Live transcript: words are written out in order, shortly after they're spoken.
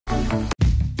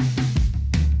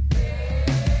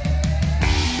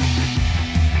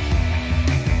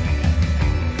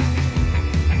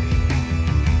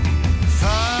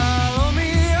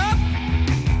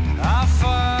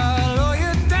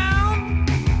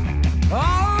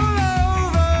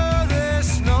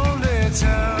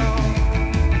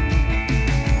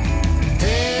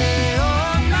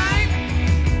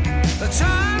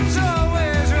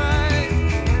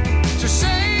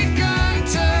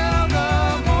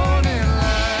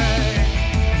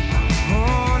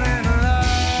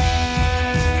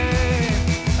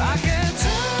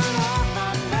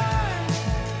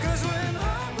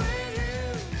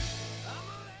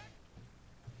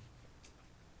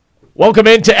Welcome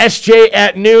into SJ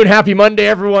at noon. Happy Monday,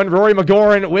 everyone. Rory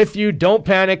McGoran with you. Don't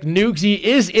panic. Nugsy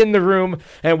is in the room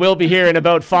and will be here in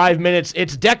about 5 minutes.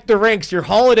 It's Deck the Rinks, your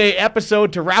holiday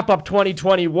episode to wrap up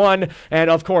 2021.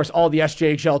 And, of course, all the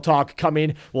SJHL talk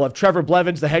coming. We'll have Trevor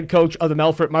Blevins, the head coach of the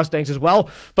Melfort Mustangs as well.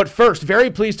 But first,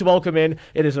 very pleased to welcome in.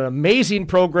 It is an amazing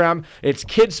program. It's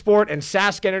Kidsport and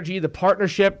Sask Energy, the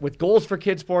partnership with Goals for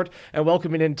Kidsport. And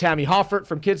welcoming in Tammy Hoffert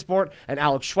from Kidsport and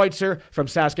Alex Schweitzer from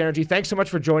Sask Energy. Thanks so much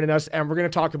for joining us. And we're going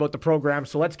to talk about the program,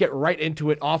 so let's get right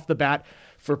into it off the bat.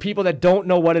 For people that don't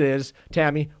know what it is,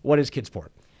 Tammy, what is Kidsport?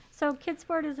 So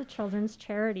Kidsport is a children's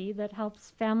charity that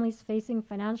helps families facing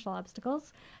financial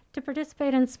obstacles to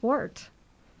participate in sport.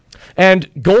 And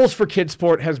Goals for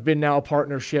Kidsport has been now a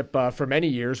partnership for many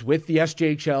years with the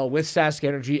SJHL, with Sask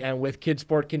Energy, and with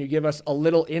Kidsport. Can you give us a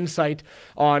little insight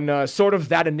on sort of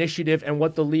that initiative and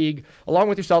what the league, along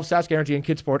with yourself, Sask Energy, and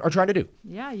Kidsport, are trying to do?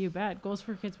 Yeah, you bet. Goals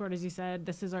for Kidsport, as you said,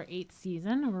 this is our 8th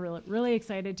season. We're really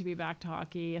excited to be back to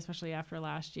hockey, especially after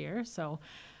last year. So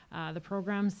the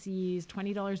program sees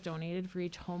 $20 donated for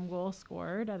each home goal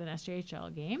scored at an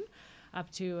SJHL game, up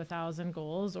to 1,000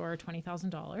 goals or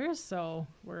 $20,000. So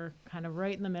we're kind of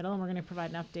right in the middle, and we're going to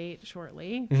provide an update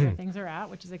shortly where things are at,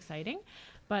 which is exciting.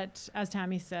 But as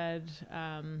Tammy said,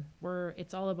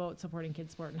 it's all about supporting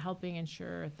Kidsport and helping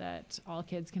ensure that all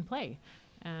kids can play.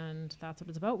 And that's what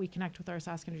it's about. We connect with our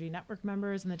Sask Energy Network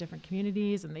members in the different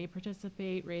communities, and they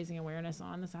participate, raising awareness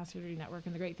on the Sask Energy Network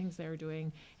and the great things they're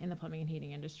doing in the plumbing and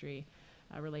heating industry.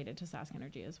 Related to Sask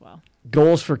Energy as well.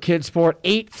 Goals for Kidsport,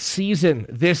 8th season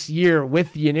this year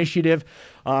with the initiative.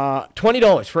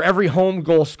 $20 for every home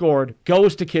goal scored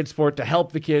goes to Kidsport to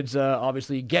help the kids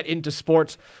obviously get into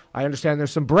sports. I understand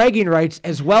there's some bragging rights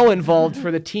as well involved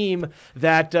for the team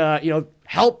that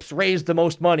helps raise the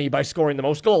most money by scoring the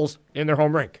most goals in their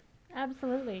home rink.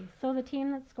 Absolutely. So the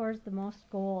team that scores the most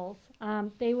goals,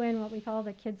 they win what we call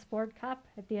the Kidsport Cup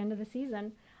at the end of the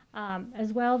season.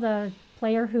 As well, the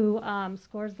player who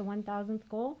scores the 1,000th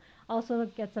goal also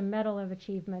gets a medal of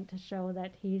achievement to show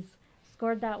that he's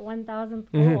scored that 1,000th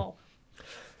goal.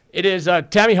 It is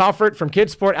Tammy Hoffert from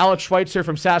Kidsport, Alex Schweitzer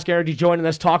from Sask Energy joining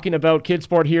us, talking about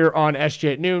Kidsport here on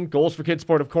SJ at noon. Goals for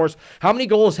Kidsport, of course. How many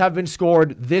goals have been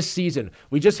scored this season?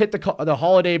 We just hit the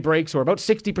holiday break, so we're about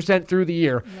 60% through the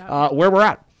year. Yep. Where we're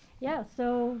at? Yeah,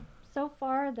 so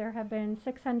far there have been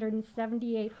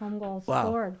 678 home goals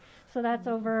scored. So that's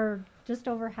just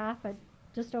over half at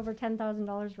just over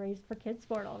 $10,000 raised for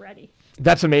Kidsport already.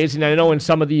 That's amazing. I know in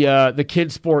some of the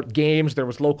Kidsport games, there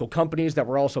was local companies that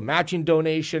were also matching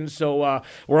donations. So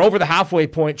we're over the halfway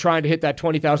point trying to hit that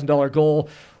 $20,000 goal.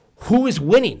 Who is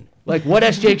winning? Like, what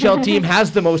SJHL team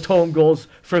has the most home goals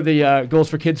for the Goals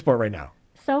for Kidsport right now?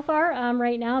 So far,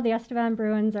 right now, the Estevan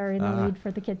Bruins are in the lead for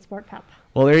the Kidsport Cup.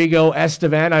 Well, there you go,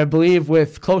 Estevan, I believe,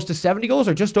 with close to 70 goals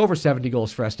or just over 70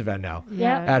 goals for Estevan now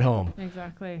at home.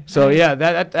 Exactly. So, yeah,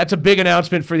 that's a big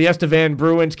announcement for the Estevan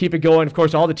Bruins. Keep it going. Of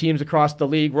course, all the teams across the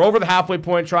league. We're over the halfway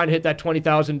point trying to hit that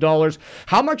 $20,000.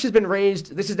 How much has been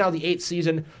raised? This is now the 8th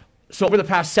season. So over the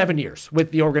past 7 years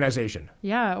with the organization.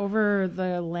 Yeah, over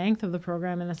the length of the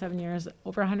program in the 7 years,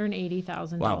 over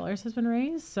 $180,000 has been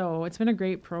raised. So it's been a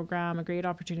great program, a great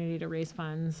opportunity to raise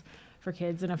funds for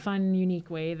kids in a fun, unique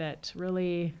way that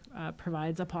really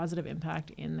provides a positive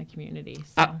impact in the community.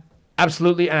 So.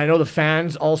 Absolutely, and I know the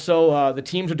fans also, the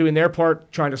teams are doing their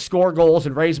part, trying to score goals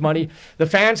and raise money. The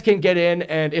fans can get in,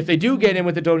 and if they do get in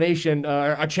with a donation,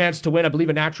 a chance to win, I believe,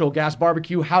 a natural gas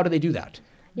barbecue. How do they do that?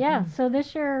 Yeah, so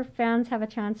this year fans have a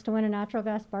chance to win a natural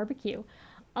gas barbecue.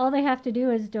 All they have to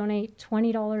do is donate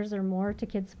 $20 or more to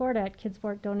Kidsport at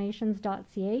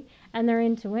kidsportdonations.ca, and they're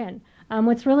in to win.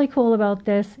 What's really cool about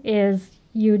this is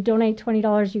you donate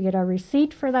 $20, you get a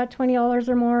receipt for that $20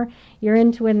 or more. You're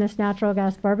in to win this natural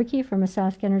gas barbecue from a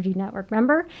Sask Energy Network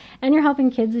member, and you're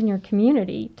helping kids in your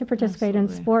community to participate in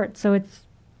sports. So it's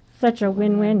such a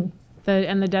win-win.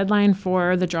 The deadline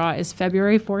for the draw is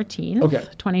February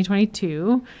 14th,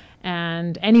 2022.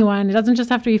 And anyone, it doesn't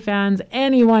just have to be fans,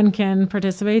 anyone can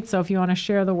participate. So if you want to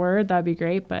share the word, that'd be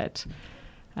great. But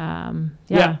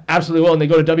yeah, absolutely will. And they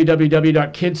go to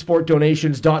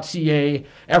www.kidsportdonations.ca.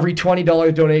 Every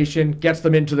 $20 donation gets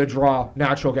them into the draw,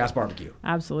 natural gas barbecue.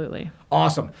 Absolutely.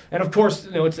 Awesome. And of course,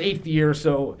 it's 8th year,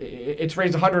 so it's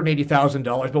raised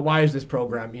 $180,000. But why is this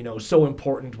program, so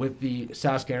important with the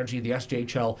Sask Energy, the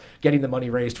SJHL, getting the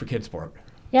money raised for Kidsport?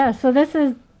 Yeah, so this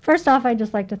is First off, I'd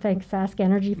just like to thank Sask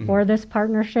Energy for this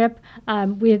partnership.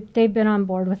 They've been on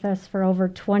board with us for over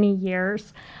 20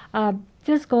 years.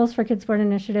 This Goals for Kids Sport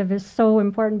initiative is so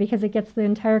important because it gets the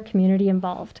entire community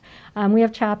involved. We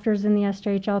have chapters in the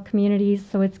SJHL communities,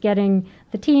 so it's getting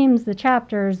the teams, the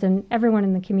chapters, and everyone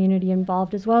in the community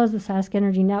involved, as well as the Sask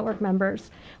Energy Network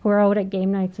members who are out at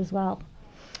game nights as well.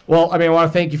 Well, I mean, I want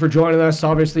to thank you for joining us.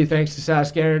 Obviously, thanks to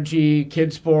Sask Energy,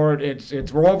 Kids Sport.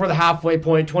 We're over the halfway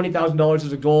point. $20,000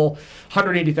 is a goal.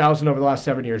 $180,000 over the last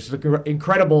 7 years. It's an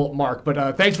incredible mark.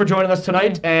 But thanks for joining us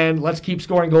tonight, and let's keep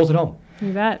scoring goals at home.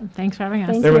 You bet. Thanks for having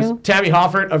us. Thank There was you. Tammy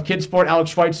Hoffert of Kids Sport,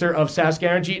 Alex Schweitzer of Sask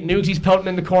Energy. Noogsy's pelting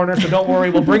in the corner, so don't worry.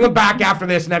 We'll bring him back after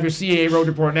this and have your CAA Road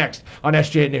Report next on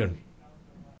SJ at Noon.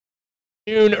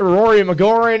 Rory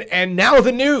McGoran, and now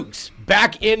the Noogs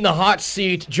back in the hot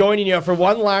seat, joining you for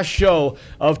one last show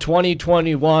of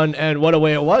 2021, and what a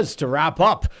way it was to wrap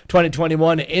up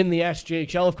 2021 in the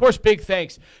SJHL. Of course, big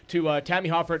thanks to Tammy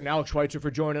Hoffert and Alex Schweitzer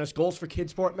for joining us. Goals for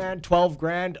Kids Sport, man, 12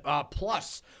 grand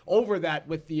plus over that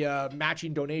with the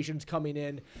matching donations coming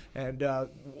in, and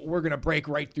we're going to break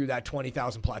right through that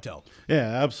 20,000 plateau.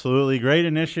 Yeah, absolutely. Great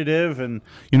initiative. And,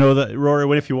 you know,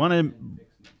 Rory, if you want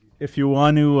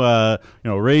to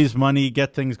raise money,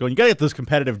 get things going, you got to get those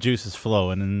competitive juices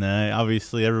flowing. And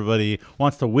obviously everybody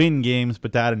wants to win games,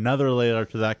 but to add another layer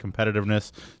to that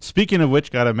competitiveness. Speaking of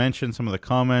which, got to mention some of the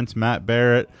comments. Matt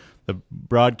Barrett, the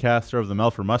broadcaster of the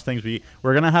Melfort Mustangs.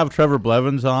 We're going to have Trevor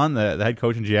Blevins on, the head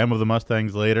coach and GM of the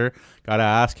Mustangs later. Got to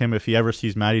ask him if he ever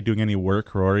sees Matty doing any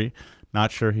work, Rory.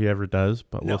 Not sure he ever does,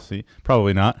 but we'll see.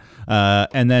 Probably not.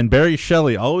 And then Barry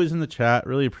Shelley, always in the chat.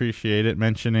 Really appreciate it.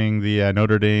 Mentioning the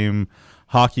Notre Dame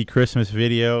hockey Christmas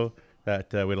video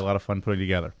that we had a lot of fun putting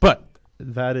together. But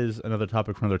that is another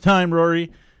topic for another time,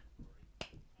 Rory.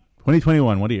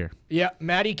 2021, what a year. Yeah,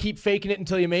 Maddie, keep faking it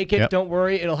until you make it. Yep. Don't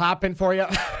worry, it'll happen for you.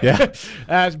 Yeah.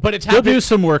 But it's You'll happening. do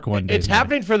some work one day. It's Maddie.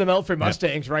 happening for the Melfort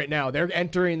Mustangs right now. They're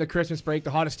entering the Christmas break, the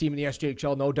hottest team in the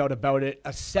SJHL, no doubt about it. A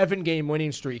 7-game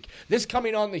winning streak. This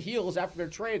coming on the heels after their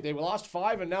trade. They lost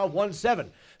 5 and now won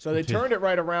 7. So they turned it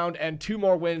right around, and 2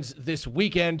 more wins this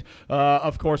weekend.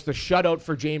 Of course, the shutout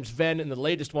for James Venn in the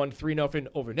latest one, 3-0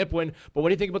 over Nipawin. But what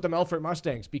do you think about the Melfort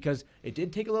Mustangs? Because it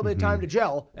did take a little bit of time to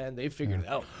gel, and they've figured it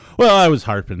out. Well, I was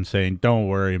harping saying, don't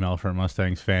worry, Melfort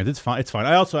Mustangs fans. It's fine. It's fine.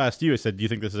 I also asked you, I said, do you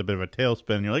think this is a bit of a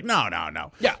tailspin? And you're like, no.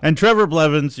 Yeah. And Trevor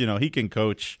Blevins, he can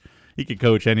coach. He could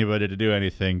coach anybody to do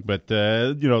anything. But,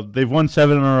 they've won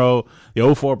 7 in a row.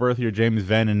 The 04 birth year, James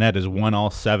Van and Ned has won all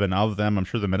 7 of them. I'm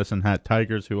sure the Medicine Hat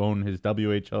Tigers, who own his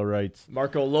WHL rights.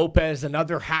 Marco Lopez,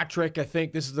 another hat trick. I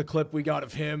think this is the clip we got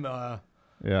of him.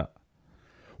 Yeah.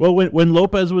 Well, when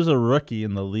Lopez was a rookie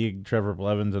in the league, Trevor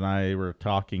Blevins and I were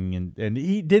talking, and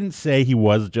he didn't say he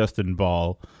was Justin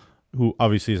Ball, who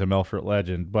obviously is a Melfort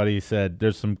legend, but he said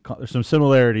there's some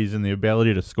similarities in the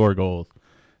ability to score goals.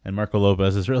 And Marco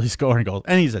Lopez is really scoring goals.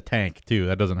 And he's a tank, too.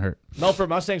 That doesn't hurt. Melfort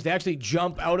Mustangs, they actually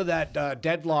jump out of that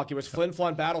deadlock. It was Flin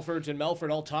Flon, Battlefords, and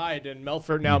Melfort all tied, and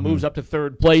Melfort now moves up to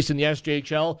 3rd place in the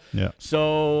SJHL. Yeah.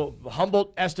 So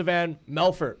Humboldt, Estevan,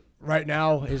 Melfort right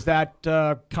now, is that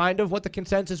kind of what the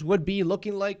consensus would be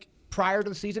looking like prior to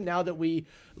the season, now that we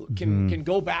can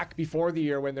go back before the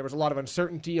year when there was a lot of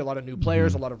uncertainty, a lot of new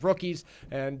players, a lot of rookies,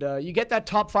 and you get that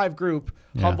top 5 group,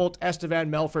 Humboldt, Estevan,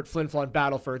 Melfort, Flin Flon,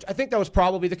 Battlefords. I think that was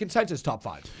probably the consensus top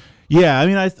 5. Yeah, I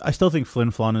mean, I still think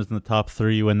Flin Flon is in the top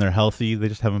 3 when they're healthy. They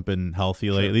just haven't been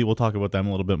healthy lately. We'll talk about them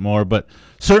a little bit more. But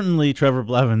certainly Trevor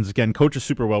Blevins, again, coaches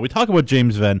super well. We talk about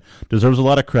James Venn, deserves a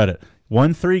lot of credit.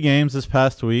 Won 3 games this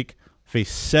past week.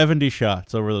 Faced 70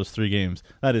 shots over those 3 games.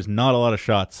 That is not a lot of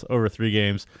shots over 3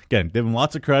 games. Again, give him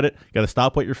lots of credit. Got to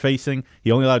stop what you're facing.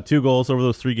 He only allowed 2 goals over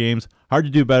those 3 games. Hard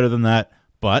to do better than that.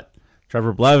 But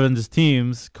Trevor Blevins'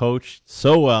 teams coached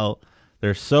so well.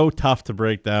 They're so tough to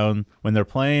break down when they're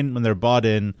playing, when they're bought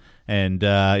in, and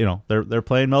they're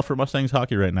playing Melfort Mustangs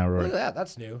hockey right now, Rory. Look at that.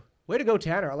 That's new. Way to go,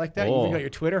 Tanner. I like that. You even got your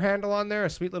Twitter handle on there, a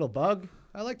sweet little bug.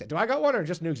 I like that. Do I got one or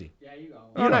just Noogsy? Yeah, you got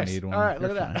one. Oh, You don't nice. need one. All right,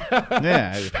 You're look at that.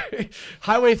 Yeah.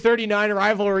 Highway 39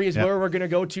 rivalry is where we're going to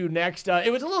go to next.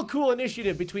 It was a little cool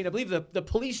initiative between, I believe, the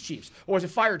police chiefs, or was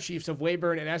it fire chiefs of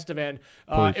Weyburn and Estevan.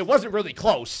 It wasn't really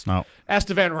close. No.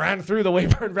 Estevan ran through the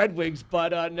Weyburn Red Wings,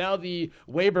 but now the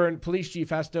Weyburn police chief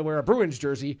has to wear a Bruins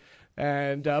jersey.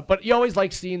 And but you always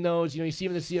like seeing those. You see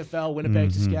them in the CFL,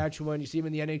 Winnipeg, Saskatchewan. You see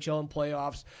them in the NHL and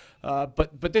playoffs.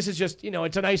 But this is just,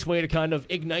 it's a nice way to kind of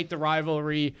ignite the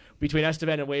rivalry between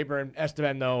Estevan and Weyburn.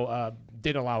 Estevan, though,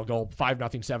 didn't allow a goal. 5-0,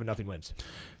 7-0 wins.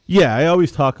 Yeah, I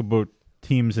always talk about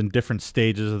teams in different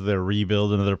stages of their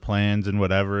rebuild and their plans and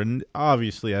whatever. And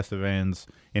obviously Estevan's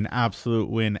in absolute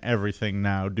win everything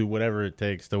now, do whatever it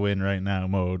takes to win right now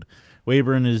mode.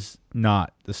 Weyburn is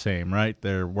not the same, right?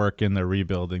 They're working, they're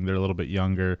rebuilding, they're a little bit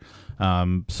younger.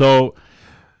 So,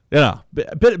 yeah,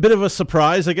 bit of a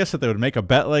surprise, I guess, that they would make a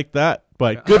bet like that.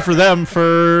 But good for them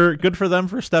for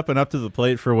stepping up to the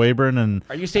plate for Weyburn. And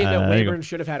are you saying that Weyburn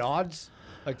should have had odds?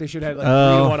 Like they should have had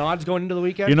 3-1 odds going into the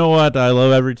weekend? You know what? I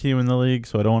love every team in the league,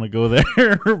 so I don't want to go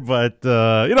there. But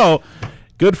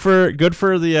good for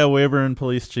the Weyburn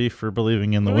police chief for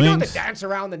believing in the Wings. We know the dance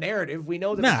around the narrative. We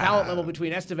know that the talent level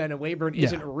between Estevan and Weyburn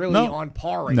isn't really on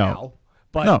par right now.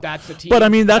 But that's the team. But I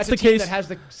mean, that's the team case that has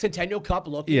the Centennial Cup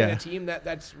look. Yeah, a team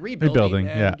that's rebuilding.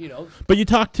 And, But you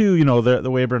talk to the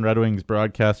Weyburn Red Wings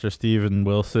broadcaster Steven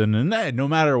Wilson, and no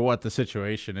matter what the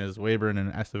situation is, Weyburn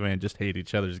and Estevan just hate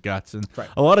each other's guts, and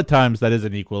a lot of times that is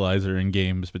an equalizer in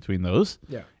games between those.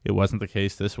 Yeah, it wasn't the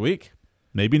case this week.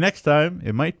 Maybe next time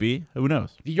it might be. Who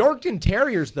knows? The Yorkton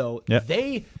Terriers, though,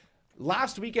 they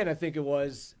last weekend I think it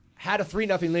was had a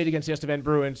 3-0 lead against the Estevan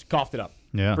Bruins, coughed it up.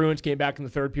 Yeah. Bruins came back in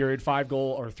the third period, 3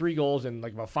 goals in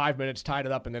like about 5 minutes, tied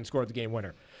it up, and then scored the game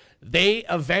winner. They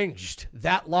avenged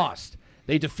that loss.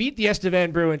 They defeat the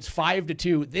Estevan Bruins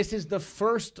 5-2. This is the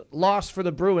first loss for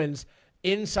the Bruins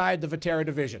inside the Viterra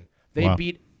division.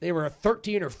 They were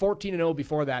 13 or 14-0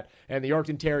 before that, and the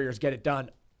Yorkton Terriers get it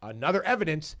done. Another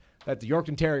evidence that the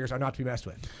Yorkton Terriers are not to be messed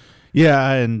with.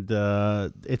 Yeah, and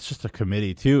it's just a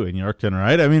committee, too, in Yorkton,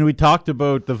 right? I mean, we talked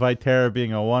about the Viterra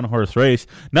being a one-horse race.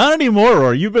 Not anymore,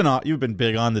 or you've been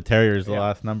big on the Terriers the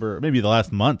last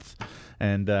month.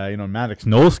 And, Maddox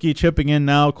Nolsky chipping in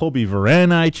now, Colby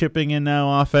Varani chipping in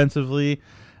now offensively.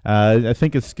 I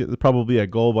think it's probably a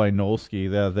goal by Nolsky.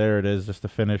 There it is, just to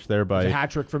finish there by... It's a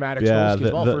hat trick for Maddox Nolsky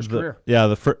as well, first career. Yeah,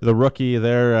 the rookie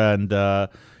there, and...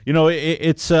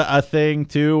 it's a thing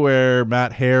too where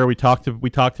Matt Hare, we talked to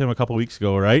him a couple weeks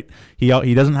ago, right? He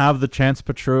doesn't have the Chance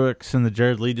Petruiks and the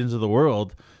Jared Legions of the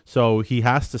world, so he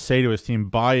has to say to his team,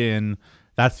 buy in.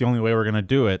 That's the only way we're going to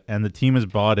do it. And the team has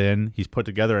bought in. He's put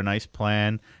together a nice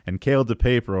plan. And Cale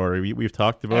DePape, Rory, we've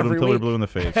talked about him until we're blue in the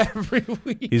face. Every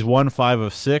week. He's won 5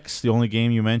 of 6. The only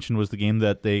game you mentioned was the game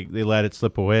that they let it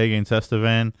slip away against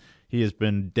Estevan. He has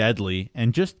been deadly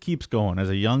and just keeps going. As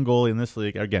a young goalie in this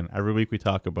league, again, every week we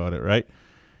talk about it, right?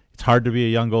 It's hard to be a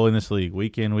young goalie in this league,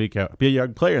 week in, week out. Be a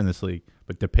young player in this league.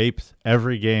 But DePape's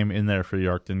every game in there for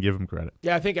Yorkton. Give him credit.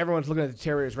 Yeah, I think everyone's looking at the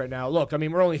Terriers right now. Look, I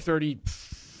mean, we're only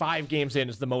 35 games in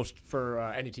is the most for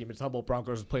any team. It's Humboldt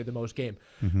Broncos has played the most game.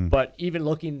 Mm-hmm. But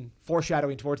even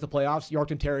foreshadowing towards the playoffs,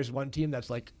 Yorkton Terriers is one team that's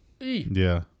like,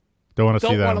 yeah. Don't want to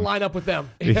see that. Don't want to line up with them.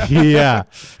 Yeah.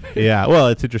 Well,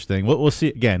 it's interesting. We'll see.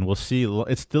 Again, we'll see.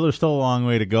 There's still a long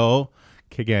way to go.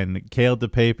 Again, Cale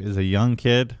DePape is a young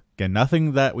kid. Again,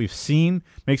 nothing that we've seen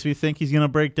makes me think he's going to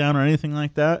break down or anything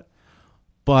like that.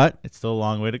 But it's still a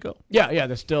long way to go. Yeah,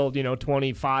 there's still,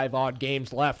 25-odd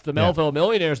games left. The Melville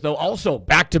Millionaires, though, also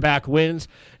back-to-back wins.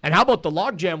 And how about the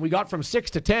logjam we got from 6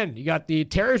 to 10? You got the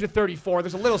Terriers with 34.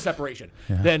 There's a little separation.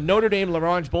 Yeah. Then Notre Dame, La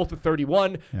Ronge, both with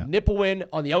 31. Yeah. Nipawin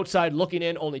on the outside looking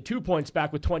in, only 2 points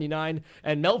back with 29.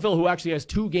 And Melville, who actually has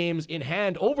 2 games in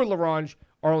hand over La Ronge,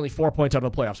 are only 4 points out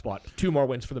of the playoff spot. 2 more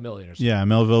wins for the Millionaires. Yeah,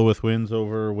 Melville with wins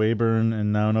over Weyburn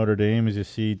and now Notre Dame. As you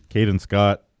see, Caden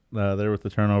Scott there with the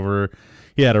turnover.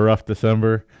 He had a rough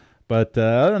December, but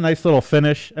a nice little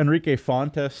finish. Enrique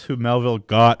Fontes, who Melville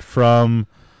got from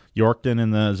Yorkton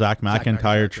in the Zach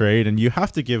McIntyre trade. And you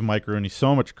have to give Mike Rooney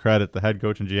so much credit, the head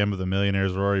coach and GM of the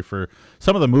Millionaires, Rory, for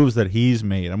some of the moves that he's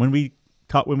made. And when we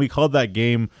called that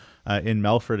game in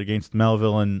Melfort against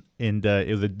Melville, and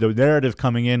the narrative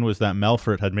coming in was that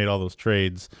Melfort had made all those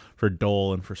trades for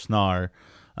Dole and for Snar.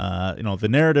 The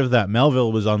narrative that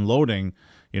Melville was unloading,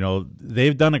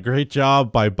 they've done a great job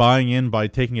by buying in, by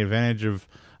taking advantage of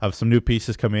some new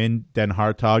pieces come in. Den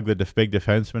Hartog, the big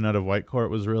defenseman out of Whitecourt,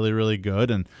 was really, really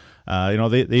good. And,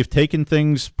 they've taken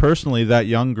things personally, that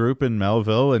young group in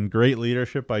Melville, and great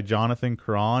leadership by Jonathan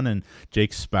Cron and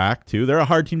Jake Spack, too. They're a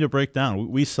hard team to break down.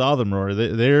 We saw them, Rory.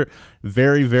 They're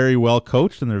very, very well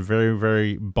coached, and they're very,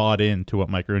 very bought into what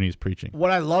Mike Rooney is preaching.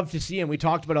 What I love to see, and we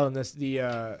talked about on this, the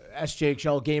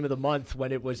SJHL Game of the Month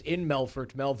when it was in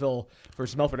Melfort, Melville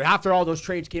versus Melfort. And after all those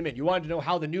trades came in, you wanted to know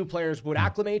how the new players would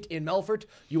acclimate in Melfort.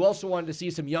 You also wanted to see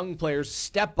some young players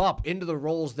step up into the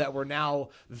roles that were now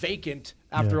vacant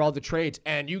after all the trades.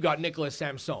 And you got Nicholas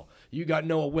Samson. You got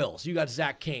Noah Wills. You got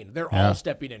Zach Kane. They're all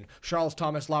stepping in. Charles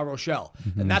Thomas La Rochelle.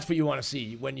 Mm-hmm. And that's what you want to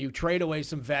see. When you trade away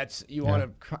some vets, you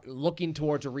want to looking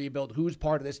towards a rebuild. Who's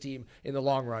part of this team in the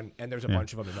long run? And there's a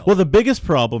bunch of them in Melville. Well, the biggest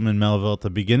problem in Melville at the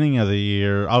beginning of the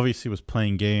year obviously was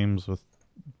playing games with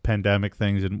pandemic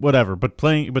things and whatever. But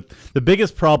the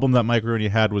biggest problem that Mike Rooney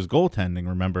had was goaltending.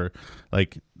 Remember,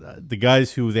 like the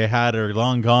guys who they had are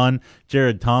long gone.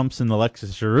 Jared Thompson,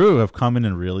 Alexis Giroux have come in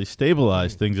and really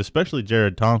stabilized things. Especially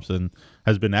Jared Thompson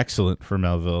has been excellent for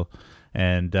Melville,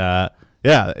 and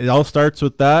it all starts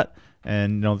with that.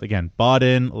 And, again, bought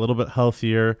in, a little bit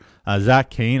healthier. Zach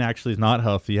Kane actually is not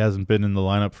healthy. He hasn't been in the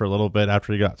lineup for a little bit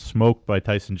after he got smoked by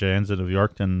Tyson Jansen of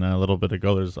Yorkton a little bit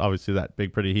ago. There's obviously that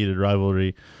big, pretty heated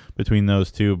rivalry between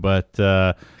those two. But,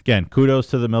 again, kudos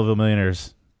to the Millville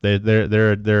Millionaires.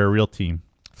 They're a real team.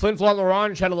 Flin Flon La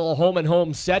Ronge had a little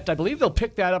home-and-home set. I believe they'll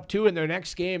pick that up, too, in their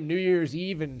next game, New Year's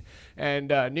Eve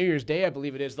and New Year's Day, I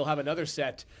believe it is. They'll have another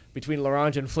set between La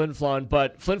Ronge and Flin Flon.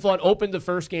 But Flin Flon opened the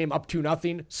first game up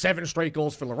 2-0, 7 straight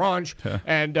goals for La Ronge.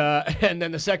 And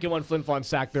then the second one, Flin Flon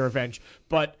sacked their revenge.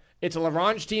 But it's a La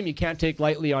Ronge team you can't take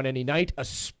lightly on any night,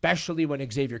 especially when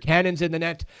Xavier Cannon's in the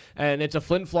net. And it's a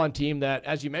Flin Flon team that,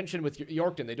 as you mentioned with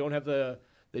Yorkton, they don't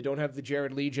have the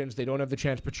Jared Legions. They don't have the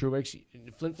Chance Petruiks.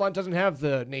 Flin Flon doesn't have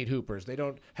the Nate Hoopers. They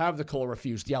don't have the Cole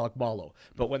Refuse, the Alec Ballo.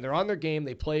 But when they're on their game,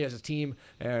 they play as a team.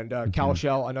 And Cal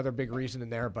Shell, another big reason in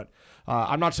there. But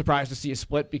I'm not surprised to see a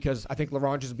split because I think La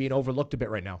Ronge is being overlooked a bit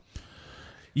right now.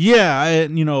 Yeah,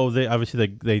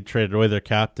 they traded away their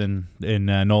captain in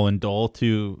Nolan Dole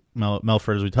to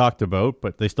Melford, as we talked about,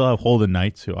 but they still have Holden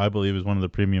Knights, who I believe is one of the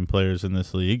premium players in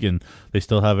this league, and they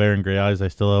still have Aaron Grey Eyes. They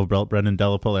still have Brendan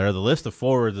Delapolaire. The list of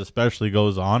forwards especially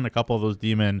goes on. A couple of those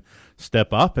D-men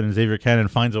step up, and Xavier Cannon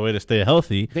finds a way to stay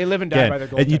healthy. They live and die by their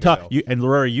goaltending. And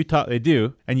Rory, they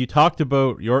do, and you talked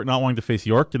about York not wanting to face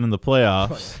Yorkton in the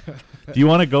playoffs. Do you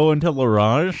want to go into La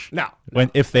Ronge? No.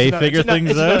 If they figure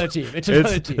things out? It's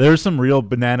another team. There's some real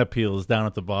banana peels down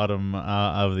at the bottom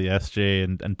of the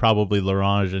SJ, and probably La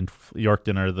Ronge and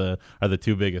Yorkton are the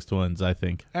two biggest ones, I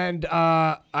think. And,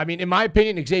 in my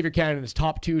opinion, Xavier Cannon is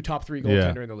top 2, top 3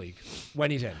 goaltender in the league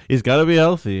when he's in. He's got to be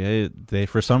healthy.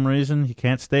 For some reason, he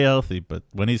can't stay healthy, but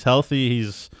when he's healthy,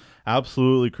 he's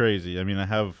absolutely crazy. I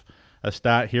have a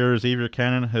stat here. Xavier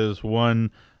Cannon has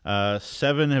won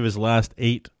 7 of his last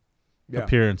 8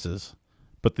 appearances.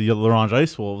 But the La Ronge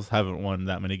Ice Wolves haven't won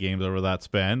that many games over that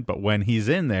span. But when he's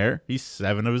in there, he's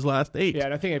 7 of his last 8. Yeah,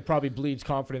 and I think it probably bleeds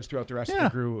confidence throughout the rest of the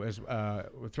crew as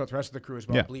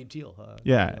well. Yeah. Bleed teal.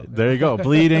 There you go,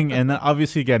 bleeding, and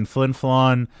obviously again Flin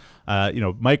Flon,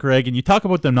 Mike Reagan. You talk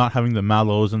about them not having the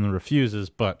Malos and the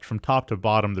Refuses, but from top to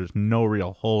bottom, there's no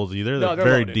real holes either. They're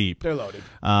very loaded. deep. They're loaded,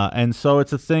 and so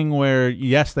it's a thing where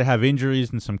yes, they have injuries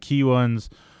and some key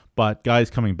ones. But guys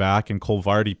coming back, and Cole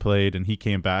Vardy played, and he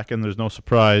came back, and there's no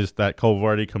surprise that Cole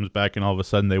Vardy comes back, and all of a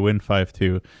sudden they win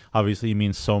 5-2. Obviously, he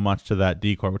means so much to that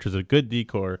decor, which is a good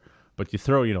decor. But you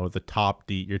throw, your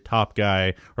top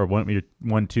guy or your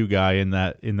 1-2 guy in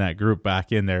that group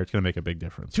back in there, it's going to make a big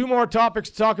difference. 2 more topics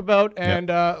to talk about, and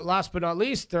last but not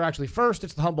least, they're actually first.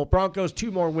 It's the Humboldt Broncos,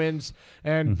 2 more wins,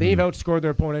 and they've outscored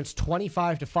their opponents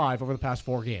 25-5 over the past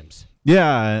 4 games.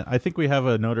 Yeah, I think we have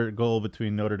a goal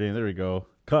between Notre Dame. There we go.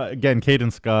 Again,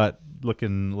 Caden Scott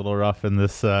looking a little rough in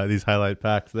these highlight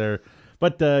packs there.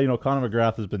 But, Connor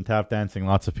McGrath has been tap dancing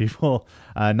lots of people.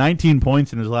 19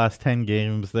 points in his last 10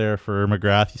 games there for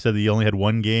McGrath. He said that he only had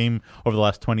 1 game over the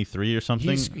last 23 or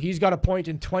something. He's got a point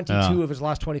in 22 of his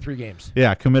last 23 games.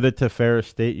 Yeah, committed to Ferris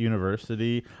State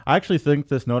University. I actually think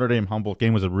this Notre Dame Humboldt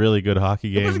game was a really good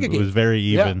hockey game. It was very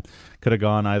even. Yeah. Could have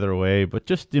gone either way. But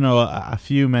just, a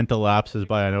few mental lapses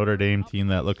by a Notre Dame team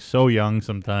that looks so young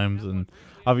sometimes. And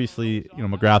obviously,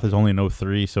 McGrath is only an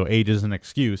 03, so age is an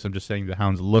excuse. I'm just saying the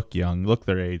Hounds look young, look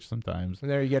their age sometimes.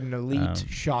 And there you get an elite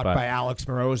shot by Alex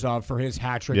Morozov for his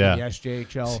hat trick in the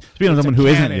SJHL. Speaking of someone who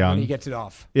isn't young, when he gets it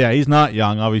off. Yeah, he's not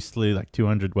young. Obviously, like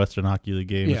 200 Western Hockey League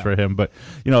games for him. But,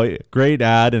 great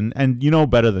ad. And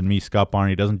better than me, Scott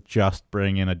Barney doesn't just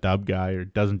bring in a dub guy or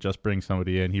doesn't just bring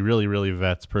somebody in. He really, really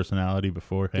vets personality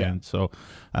beforehand. Yeah. So,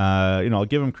 I'll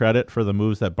give him credit for the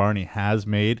moves that Barney has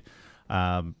made.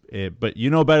 But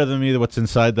better than me what's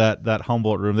inside that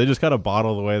Humboldt room. They just got to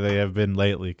bottle the way they have been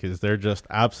lately because they're just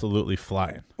absolutely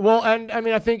flying. Well, and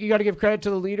I think you got to give credit to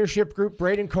the leadership group.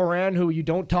 Braden Coran, who you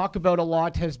don't talk about a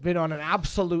lot, has been on an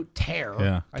absolute tear.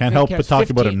 Yeah, can't help but talk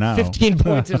about him now. 15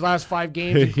 points his last 5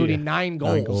 games, including 9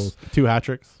 goals. 9 goals. 2 hat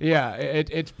tricks. Yeah,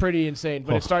 it's pretty insane.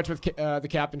 But it starts with the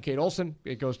captain, Kate Olson.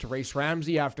 It goes to Race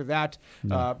Ramsey after that.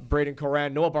 Braden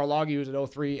Coran, Noah Barlagi, who's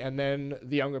at 03, and then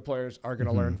the younger players are going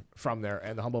to learn from there.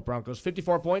 And the Humboldt Broncos,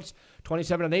 54 points,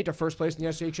 27-8, are first place in the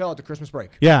SCHL at the Christmas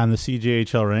break. Yeah, and the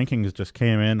CJHL rankings just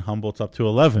came in. Humboldt's up to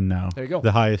 11 now. There you go.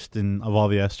 The highest of all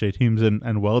the SJ teams,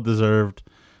 and well-deserved.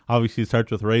 Obviously, it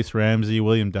starts with Race Ramsey,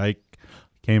 William Dyke,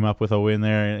 came up with a win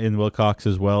there in Wilcox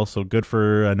as well. So good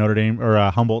for Notre Dame or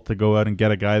Humboldt to go out and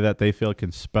get a guy that they feel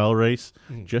can spell race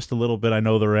just a little bit. I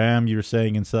know the Ram, you were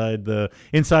saying inside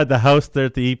the house there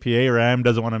at the EPA, Ram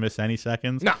doesn't want to miss any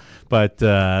seconds. No. But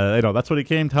that's what he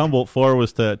came to Humboldt for,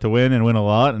 was to win and win a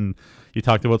lot. And you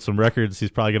talked about some records. He's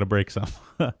probably going to break some.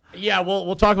 Yeah,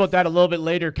 we'll talk about that a little bit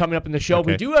later coming up in the show.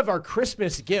 Okay. We do have our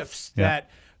Christmas gifts that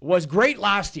was great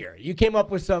last year. You came up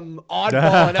with some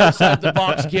oddball and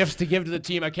outside-the-box gifts to give to the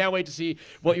team. I can't wait to see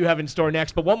what you have in store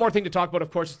next. But one more thing to talk about, of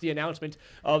course, is the announcement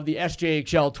of the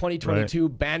SJHL 2022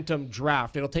 Bantam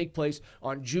Draft. It'll take place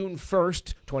on June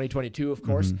 1st, 2022, of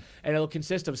course, and it'll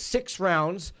consist of 6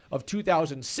 rounds of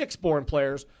 2006-born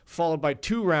players, followed by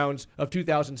 2 rounds of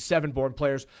 2007-born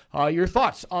players. Your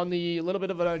thoughts on the little bit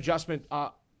of an adjustment?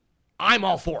 I'm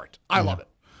all for it. I love it.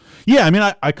 Yeah, I mean,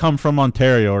 I come from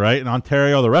Ontario, right? In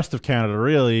Ontario, the rest of Canada,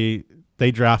 really, they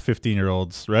draft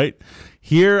 15-year-olds, right?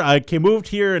 Here, moved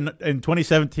here in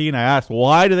 2017. I asked,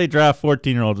 why do they draft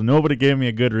 14-year-olds? And nobody gave me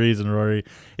a good reason, Rory.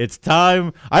 It's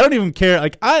time. I don't even care.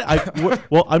 Like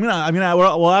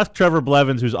we'll ask Trevor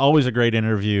Blevins, who's always a great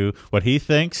interview, what he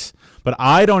thinks. But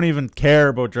I don't even care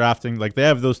about drafting. Like, they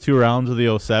have those 2 rounds of the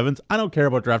 07s. I don't care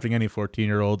about drafting any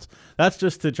 14-year-olds. That's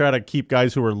just to try to keep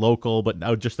guys who are local but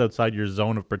now just outside your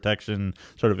zone of protection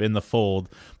sort of in the fold.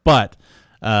 But,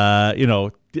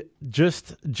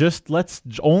 just let's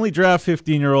only draft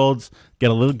 15-year-olds.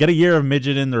 Get a year of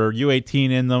midget in there or U18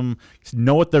 in them.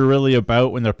 Know what they're really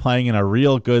about when they're playing in a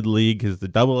real good league, because the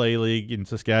AA league in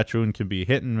Saskatchewan can be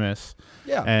hit and miss.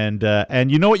 Yeah.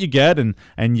 And you know what you get, and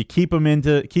you keep them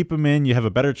in. You have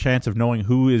a better chance of knowing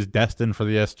who is destined for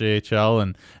the SJHL,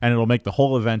 and it'll make the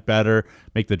whole event better,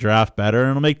 make the draft better,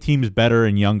 and it'll make teams better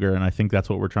and younger. And I think that's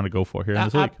what we're trying to go for here in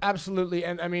this league. Absolutely.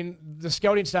 And I mean, the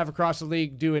scouting staff across the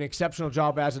league do an exceptional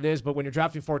job as it is, but when you're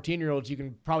drafting 14-year-olds, you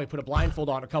can probably put a blindfold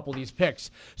on a couple of these picks.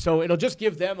 So it'll just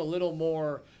give them a little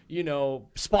more,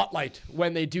 spotlight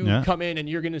when they do come in, and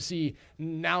you're going to see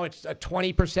now it's a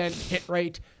 20% hit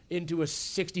rate into a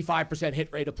 65%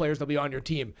 hit rate of players that'll be on your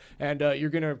team. And you're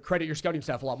going to credit your scouting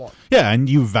staff a lot more. Yeah, and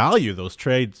you value those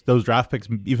trades, those draft picks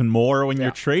even more when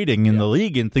you're trading in the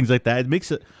league and things like that. It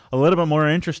makes it a little bit more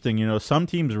interesting. Some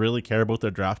teams really care about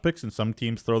their draft picks, and some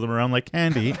teams throw them around like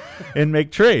candy and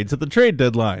make trades at the trade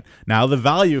deadline. Now the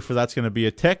value for that's going to be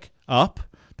a tick up,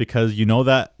 because you know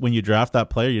that when you draft that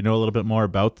player, you know a little bit more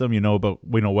about them. You know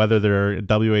whether they're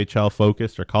WHL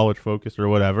focused or college focused or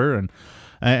whatever,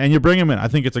 and you bring them in. I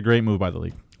think it's a great move by the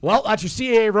league. Well, that's your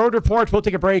CAA Road Report. We'll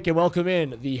take a break and welcome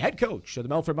in the head coach of the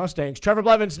Melfort Mustangs, Trevor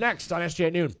Blevins, next on SJ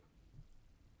at Noon.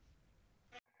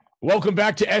 Welcome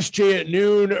back to SJ at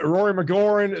Noon. Rory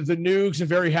McGoran, the Noogs, and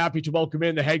very happy to welcome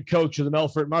in the head coach of the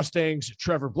Melfort Mustangs,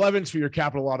 Trevor Blevins, for your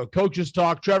Capital Auto Coaches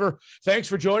Talk. Trevor, thanks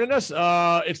for joining us.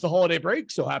 It's the holiday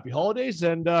break, so happy holidays,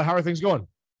 and how are things going?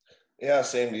 Yeah,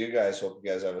 same to you guys. Hope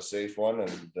you guys have a safe one, and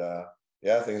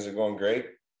things are going great.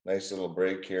 Nice little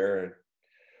break here.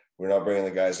 We're not bringing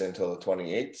the guys in until the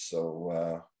 28th,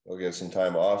 so we'll get some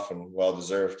time off, and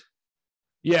well-deserved.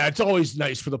 Yeah, it's always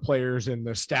nice for the players and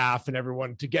the staff and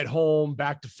everyone to get home,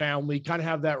 back to family, kind of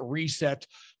have that reset.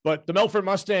 But the Melfort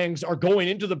Mustangs are going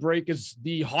into the break as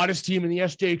the hottest team in the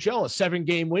SJHL, a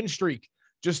 7-game win streak.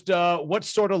 Just what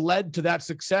sort of led to that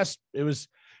success? It was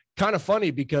kind of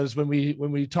funny because when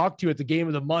we talked to you at the game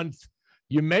of the month,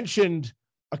 you mentioned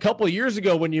a couple of years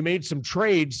ago when you made some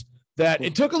trades that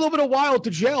it took a little bit of while to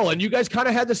gel, and you guys kind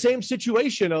of had the same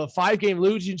situation, a 5-game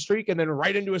losing streak and then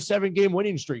right into a 7-game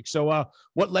winning streak. So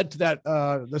what led to that,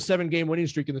 the 7-game winning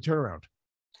streak in the turnaround?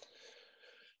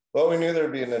 Well, we knew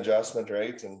there'd be an adjustment,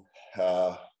 right? And,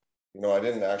 I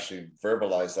didn't actually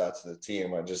verbalize that to the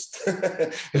team. I just,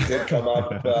 it did come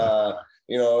up,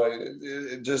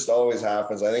 it just always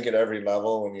happens. I think at every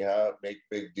level, when you make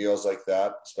big deals like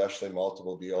that, especially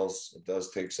multiple deals, it does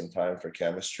take some time for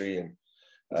chemistry. And,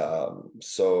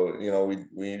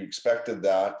 we expected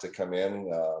that to come in,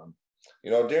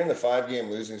 during the 5-game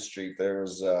losing streak, there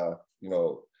was,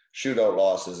 shootout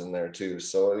losses in there too.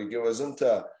 So it wasn't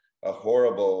a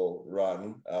horrible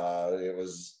run. It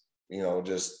was,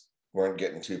 just weren't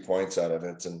getting 2 points out of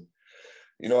it. And,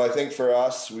 I think for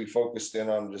us, we focused in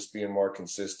on just being more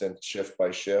consistent shift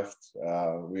by shift.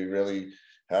 We really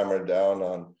hammered down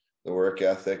on the work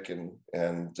ethic and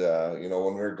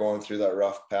when we were going through that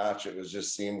rough patch, it was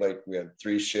just seemed like we had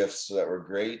 3 shifts that were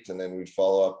great, and then we'd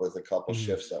follow up with a couple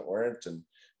shifts that weren't, and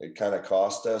it kind of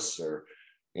cost us, or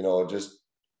just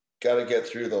got to get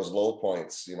through those low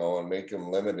points, and make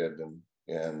them limited,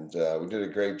 and we did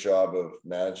a great job of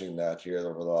managing that here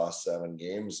over the last 7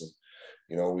 games,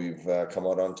 and we've come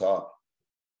out on top.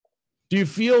 Do you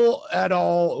feel at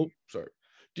all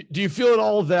Do you feel at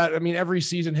all that, I mean, every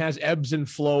season has ebbs and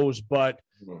flows, but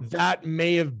that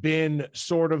may have been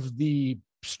sort of the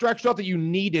stretch, not that you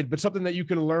needed, but something that you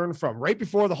can learn from right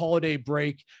before the holiday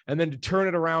break, and then to turn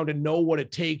it around and know what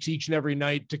it takes each and every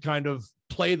night to kind of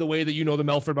play the way that the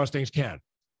Melfort Mustangs can?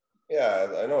 Yeah,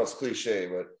 I know it's cliche,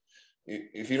 but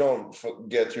if you don't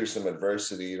get through some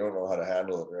adversity, you don't know how to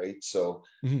handle it, right? So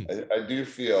I do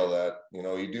feel that,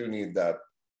 you do need that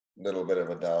little bit of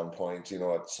a down point,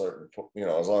 at certain,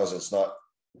 as long as it's not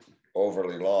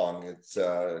overly long, it's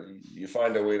you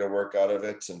find a way to work out of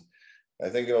it. And I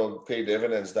think it'll pay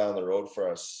dividends down the road for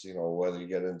us, whether you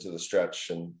get into the stretch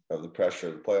and of the pressure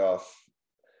of the playoff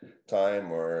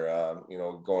time or,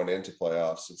 going into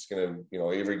playoffs. It's going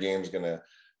to, every game's going to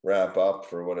ramp up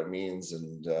for what it means.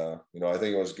 And, I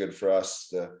think it was good for us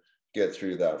to get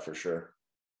through that for sure.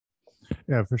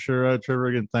 Yeah, for sure. Trevor,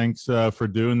 again, thanks for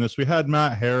doing this. We had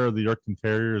Matt Hare of the Yorkton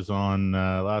Terriers on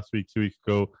last week, 2 weeks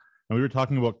ago, and we were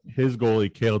talking about his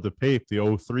goalie, Cale DePape,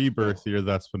 the 03 birth year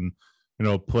that's been,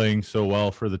 playing so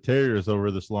well for the Terriers over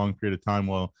this long period of time.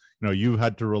 Well, you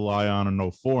had to rely on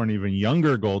an 04 and even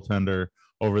younger goaltender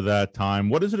over that time.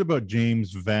 What is it about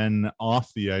James Venn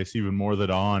off the ice, even more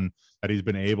than on, that he's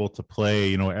been able to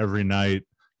play, every night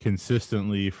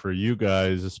consistently for you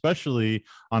guys, especially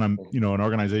on an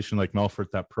organization like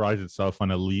Melfort that prides itself on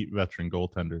elite veteran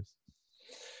goaltenders?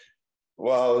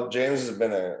 Well, James has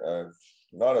been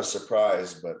not a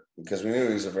surprise, but because we knew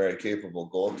he was a very capable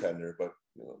goaltender, but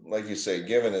like you say,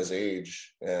 given his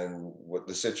age and what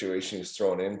the situation he's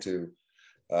thrown into,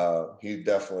 he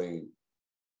definitely,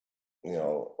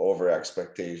 over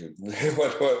expectation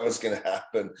what was going to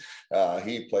happen.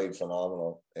 He played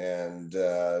phenomenal and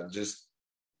just,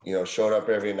 showed up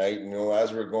every night.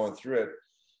 As we're going through it,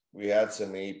 we had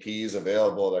some APs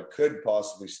available that could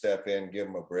possibly step in, give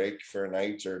him a break for a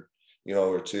night or,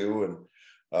 or two. And,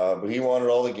 but he wanted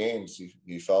all the games.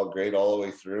 He felt great all the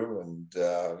way through. And,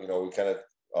 we kind of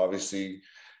obviously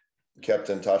kept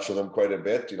in touch with him quite a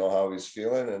bit, how he's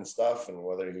feeling and stuff and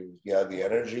whether he had the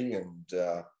energy.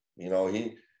 And,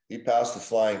 he passed the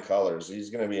flying colors. He's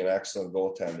going to be an excellent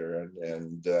goaltender.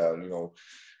 And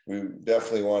we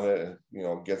definitely want to,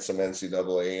 get some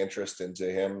NCAA interest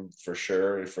into him for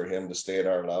sure, for him to stay at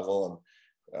our level.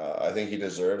 And I think he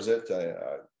deserves it.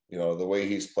 The way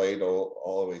he's played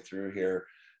all the way through here,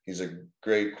 he's a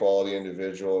great quality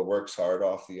individual, works hard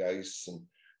off the ice and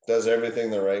does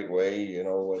everything the right way,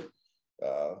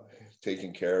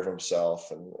 taking care of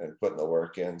himself and putting the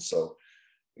work in. So,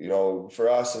 for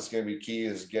us, it's going to be key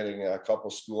is getting a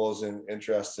couple schools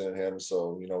interested in him.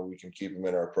 So, we can keep him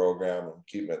in our program and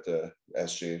keep him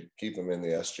keep him in the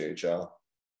SJHL.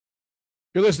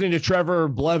 You're listening to Trevor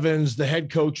Blevins, the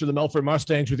head coach of the Melfort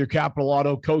Mustangs, with your Capital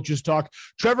Auto Coaches Talk.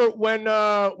 Trevor, when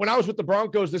I was with the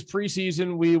Broncos this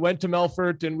preseason, we went to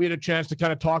Melfort and we had a chance to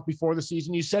kind of talk before the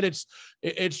season. You said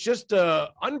it's just an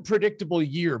unpredictable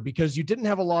year because you didn't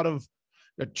have a lot of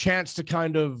a chance to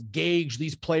kind of gauge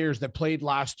these players that played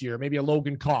last year, maybe a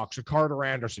Logan Cox or Carter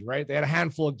Anderson, right? They had a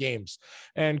handful of games,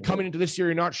 and coming into this year,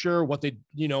 you're not sure what they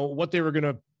were going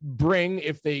to bring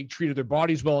if they treated their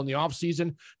bodies well in the off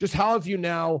season. Just how have you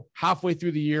now, halfway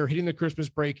through the year, hitting the Christmas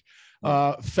break,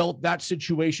 felt that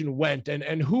situation went,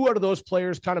 and who out of those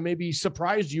players kind of maybe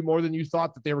surprised you more than you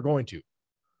thought that they were going to?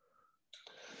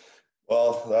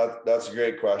 Well, that's a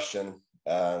great question.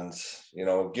 And,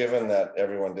 given that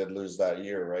everyone did lose that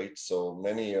year, right? So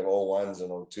many of 01s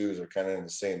and 02s are kind of in the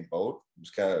same boat. It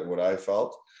was kind of what I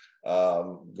felt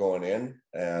going in.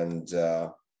 And,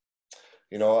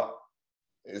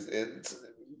 it's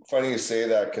funny you say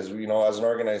that because, as an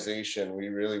organization, we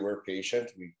really were patient.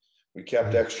 We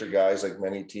kept extra guys like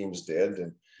many teams did.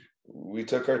 And we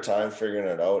took our time figuring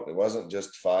it out. It wasn't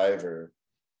just 5 or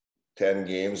 10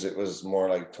 games. It was more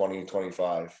like 20,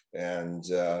 25. And,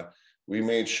 we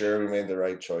made sure we made the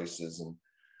right choices. And,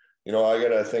 I got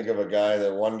to think of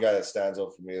one guy that stands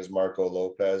out for me is Marco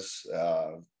Lopez.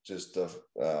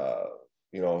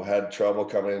 Had trouble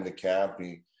coming into camp.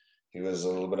 He was a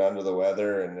little bit under the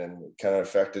weather and then kind of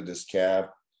affected his camp.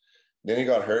 Then he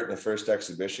got hurt in the first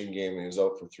exhibition game and he was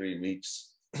out for 3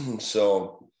 weeks.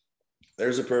 So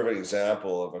there's a perfect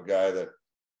example of a guy that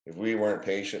if we weren't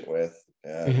patient with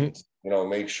and,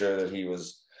 make sure that he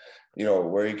was,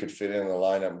 where he could fit in the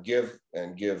lineup, give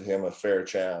him a fair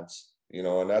chance,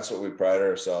 and that's what we pride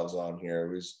ourselves on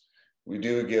here. We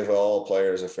do give all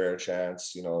players a fair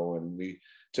chance, and we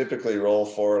typically roll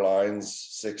 4 lines,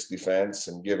 6 defense,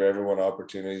 and give everyone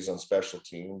opportunities on special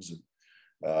teams. And,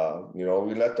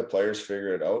 we let the players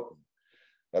figure it out.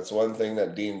 that's one thing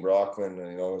that Dean Brockman,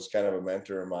 was kind of a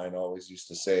mentor of mine, always used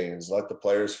to say, is let the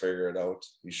players figure it out.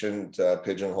 You shouldn't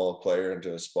pigeonhole a player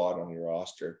into a spot on your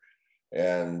roster.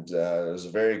 And it was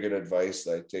a very good advice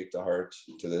that I take to heart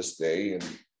to this day. And,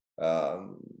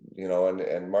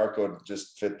 and Marco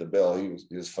just fit the bill.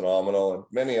 He was phenomenal, and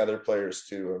many other players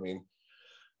too. I mean,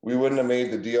 we wouldn't have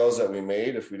made the deals that we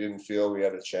made if we didn't feel we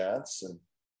had a chance. And,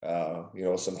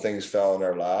 some things fell in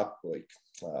our lap, like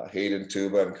Hayden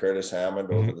Tuba and Curtis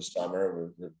Hammond over the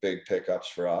summer were big pickups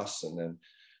for us. And then,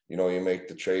 you make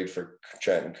the trade for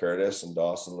Trenton Curtis and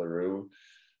Dawson LaRue.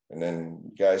 And then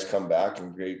guys come back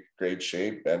in great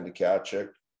shape. Ben DeKachuk,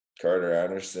 Carter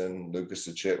Anderson, Lucas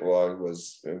Achitwag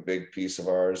was a big piece of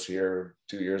ours here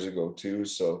 2 years ago too.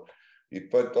 So you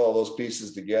put all those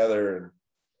pieces together and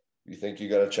you think you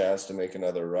got a chance to make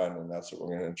another run. And that's what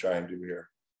we're going to try and do here.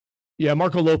 Yeah,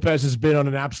 Marco Lopez has been on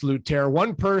an absolute tear.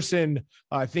 One person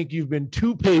I think you've been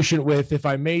too patient with, if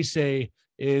I may say,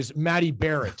 is Matty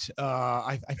Barrett.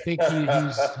 I think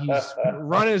he's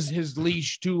run his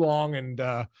leash too long, and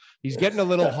he's getting a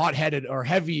little hot-headed or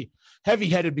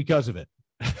heavy-headed because of it.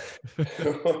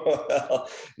 Well,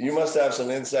 you must have some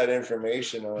inside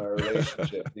information on our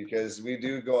relationship, because we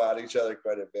do go at each other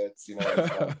quite a bit.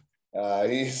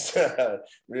 He's a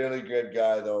really good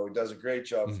guy, though. He does a great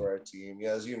job for our team.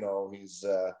 As you know, he's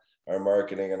our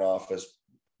marketing and office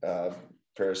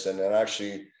person. And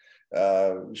actually,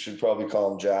 we should probably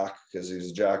call him Jack, because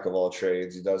he's a jack of all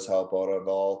trades. He does help out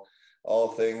on all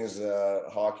things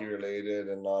hockey related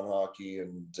and non-hockey,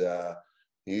 and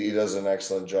he does an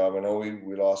excellent job. I know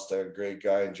we lost a great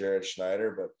guy in Jared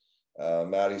Schneider, but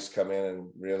Matty's come in and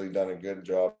really done a good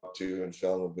job too in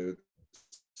filling the booth.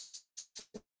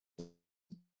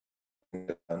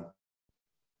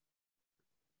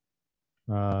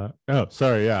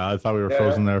 Sorry. Yeah, I thought we were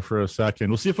frozen there for a second.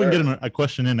 We'll see if we can get a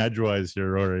question in edgewise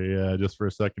here, Rory, just for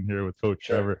a second here with Coach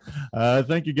Trevor.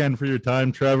 Thank you again for your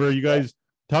time, Trevor. You guys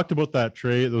talked about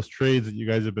those trades that you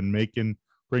guys have been making,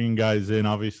 bringing guys in.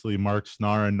 Obviously, Mark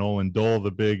Snara and Nolan Dole,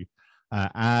 the big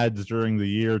ads during the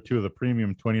year, two of the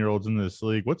premium 20-year-olds in this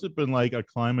league. What's it been like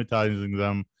acclimatizing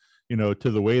them,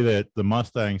 to the way that the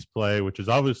Mustangs play, which is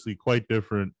obviously quite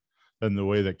different than the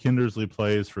way that Kindersley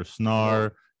plays for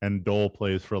Snar and Dole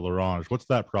plays for Larange? What's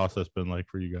that process been like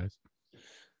for you guys?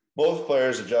 Both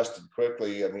players adjusted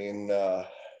quickly. I mean,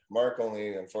 Mark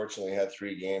only unfortunately had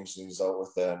 3 games, and he's out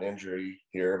with an injury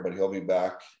here, but he'll be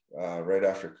back right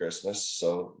after Christmas.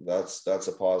 So that's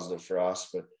a positive for us.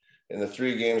 But in the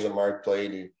 3 games that Mark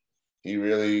played, he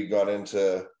really got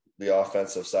into the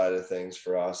offensive side of things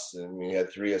for us. And he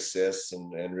had 3 assists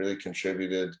and really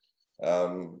contributed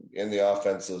in the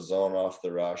offensive zone off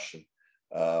the rush.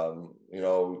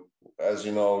 As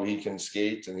you know, he can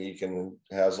skate and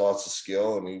has lots of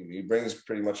skill, and he brings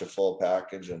pretty much a full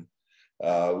package. And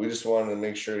we just wanted to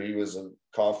make sure he was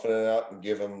confident enough and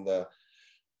give him the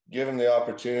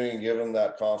opportunity and give him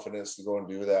that confidence to go and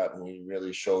do that. And he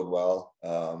really showed well.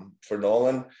 For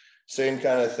Nolan, same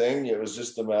kind of thing. It was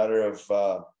just a matter of,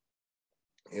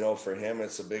 for him,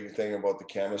 it's a big thing about the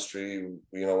chemistry,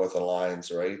 with the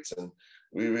lines, right? And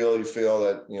we really feel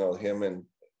that, him and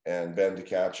Ben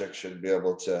DeKachuk should be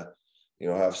able to,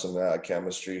 have some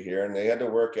chemistry here. And they had to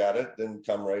work at it, didn't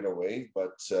come right away,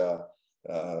 but,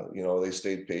 they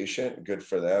stayed patient, good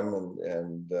for them.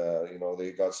 And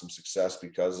they got some success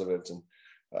because of it. And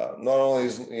not only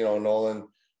is, Nolan,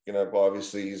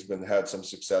 obviously he's had some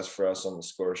success for us on the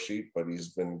score sheet, but he's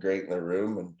been great in the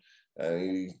room,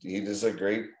 and he does a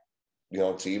great,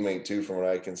 teammate too, from what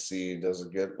I can see. He does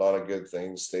a lot of good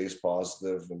things, stays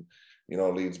positive, and,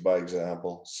 leads by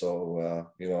example. So,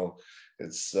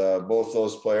 it's both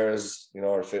those players,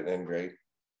 are fitting in great.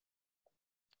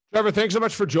 Trevor, thanks so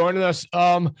much for joining us.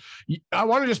 I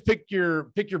want to just pick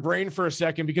your brain for a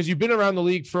second, because you've been around the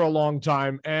league for a long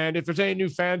time. And if there's any new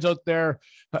fans out there,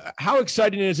 how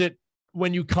exciting is it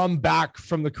when you come back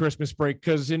from the Christmas break?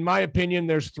 Because in my opinion,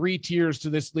 there's 3 tiers to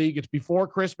this league. It's before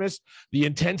Christmas, the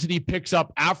intensity picks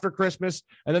up after Christmas,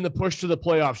 and then the push to the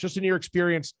playoffs. Just in your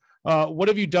experience, what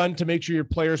have you done to make sure your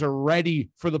players are ready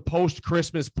for the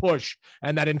post-Christmas push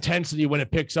and that intensity when it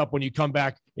picks up when you come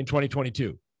back in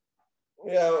 2022?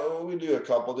 Yeah, we do a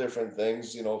couple different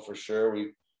things, for sure.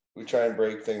 We try and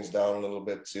break things down a little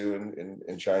bit too,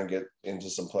 and try and get into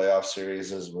some playoff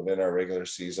series within our regular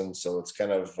season. So it's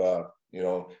kind of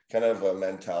a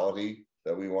mentality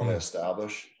that we want to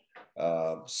establish.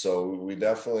 So we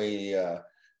definitely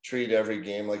treat every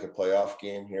game like a playoff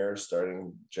game here,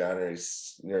 starting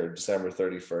December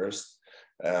 31st.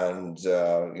 And,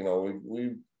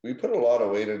 we put a lot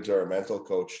of weight into our mental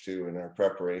coach too, in our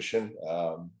preparation.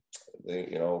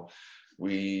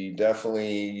 we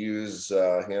definitely use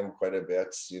him quite a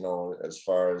bit, as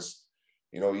far as,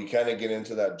 you kind of get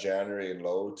into that January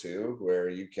low too, where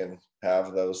you can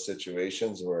have those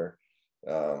situations where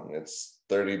it's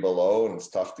 30 below and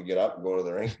it's tough to get up and go to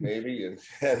the rink maybe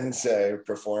and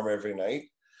perform every night.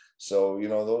 So,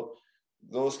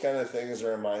 those kind of things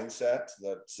are a mindset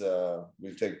that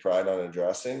we take pride on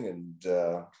addressing. And,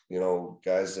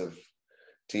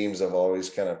 teams have always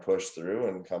kind of pushed through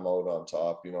and come out on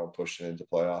top, pushing into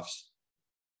playoffs.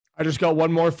 I just got one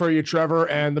more for you, Trevor,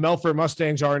 and the Melfort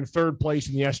Mustangs are in third place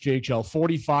in the SJHL,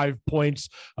 45 points,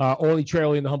 only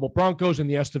trailing the Humboldt Broncos and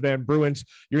the Estevan Bruins.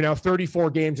 You're now 34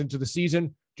 games into the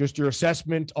season. Just your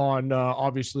assessment on,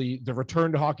 obviously, the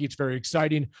return to hockey. It's very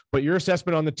exciting, but your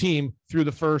assessment on the team through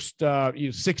the first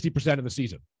 60% of the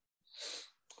season.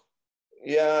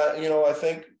 Yeah, I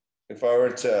think if I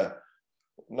were to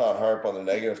not harp on the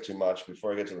negative too much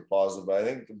before I get to the positive, but I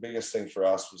think the biggest thing for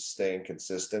us was staying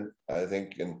consistent. I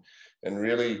think, and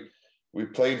really, we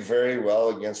played very well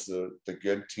against the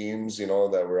good teams, that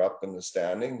were up in the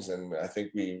standings. And I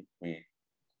think we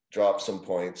dropped some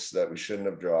points that we shouldn't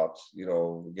have dropped,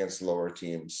 against lower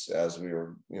teams as we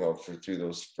were, through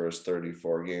those first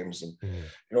 34 games. And,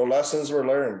 lessons were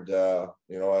learned.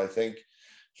 I think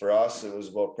for us, it was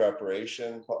about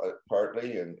preparation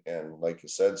partly. And like I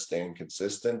said, staying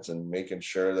consistent and making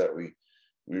sure that we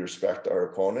respect our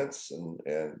opponents. And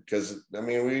because,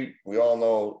 we all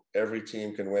know every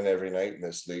team can win every night in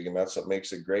this league, and that's what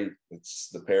makes it great. It's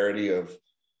the parity of,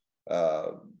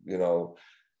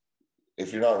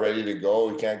 if you're not ready to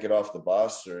go, you can't get off the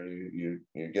bus, or you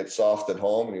get soft at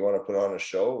home and you want to put on a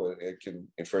show, it can,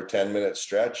 for a 10-minute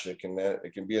stretch, it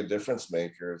can be a difference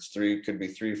maker. Could be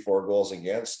 3-4 goals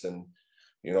against, and,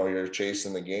 you're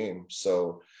chasing the game.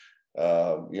 So,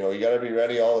 you got to be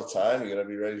ready all the time. You got to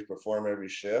be ready to perform every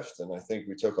shift. And I think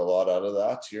we took a lot out of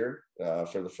that here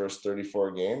for the first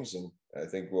 34 games. And I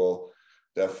think we'll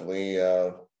definitely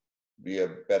be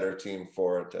a better team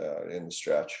for it in the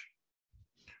stretch.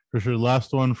 For sure.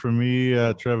 Last one for me,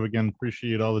 Trev, again,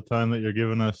 appreciate all the time that you're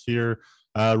giving us here.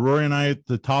 Rory and I, at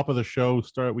the top of the show,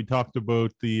 we talked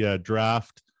about the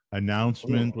draft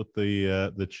announcement with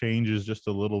the changes just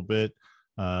a little bit.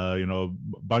 A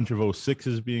bunch of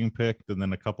 06s being picked and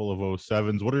then a couple of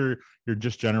 07s. What are your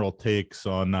just general takes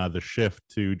on the shift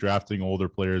to drafting older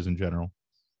players in general?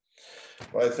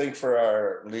 Well, I think for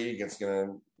our league, it's going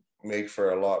to make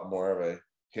for a lot more of a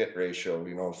hit ratio,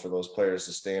 for those players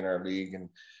to stay in our league. And,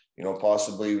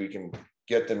 possibly we can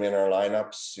get them in our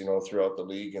lineups, throughout the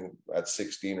league and at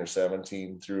 16 or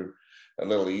 17 through a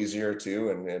little easier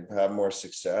too, and have more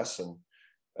success. And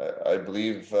I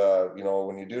believe,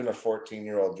 when you're doing a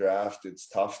 14-year-old draft, it's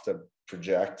tough to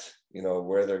project,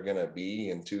 where they're going to be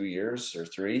in 2 years or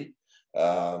 3.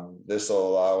 This will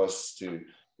allow us to,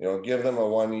 give them a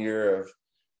 1 year of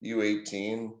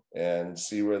U18 and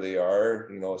see where they are,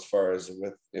 as far as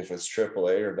if it's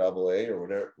AAA or AA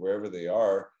or wherever they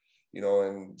are,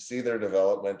 and see their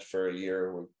development for a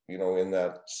year, in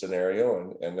that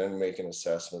scenario, and then make an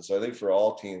assessment. So I think for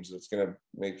all teams, it's going to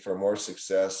make for more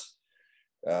success,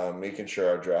 making sure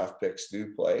our draft picks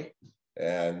do play,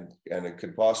 and it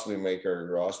could possibly make our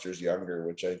rosters younger,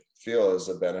 which I feel is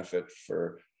a benefit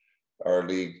for our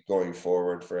league going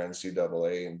forward for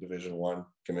NCAA and Division I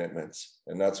commitments.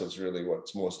 And that's what's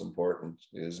most important,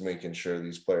 is making sure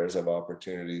these players have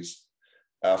opportunities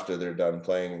after they're done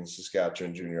playing in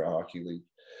Saskatchewan Junior Hockey League.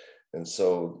 And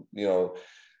so,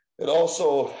 it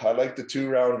also, I like the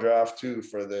 2-round draft too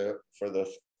for the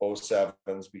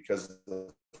 07s, because of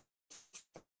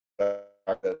the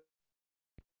fact that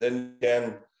then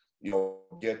again,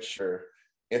 get your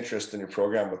interest in your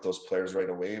program with those players right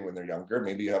away when they're younger.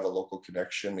 Maybe you have a local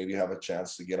connection, maybe you have a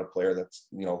chance to get a player that's,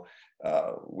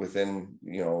 within,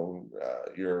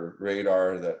 your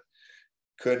radar that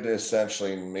could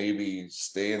essentially maybe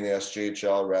stay in the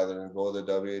SJHL rather than go the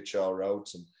WHL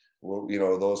routes, and,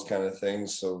 those kind of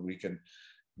things. So we can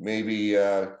maybe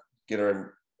get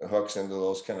our hooks into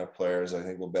those kind of players. I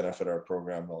think will benefit our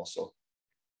program also.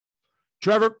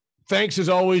 Trevor, thanks as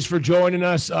always for joining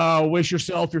us. Wish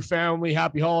yourself, your family,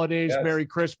 happy holidays, yes. Merry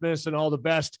Christmas, and all the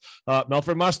best.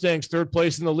 Melfort Mustangs, third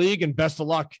place in the league, and best of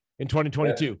luck in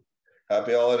 2022. Yeah.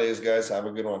 Happy holidays, guys. Have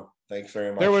a good one. Thanks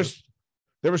very much.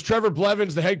 There was Trevor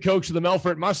Blevins, the head coach of the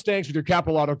Melfort Mustangs, with your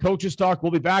Capital Auto Coaches Talk.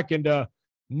 We'll be back, and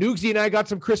Noogsy and I got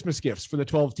some Christmas gifts for the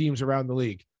 12 teams around the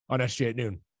league on SJ at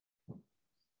noon.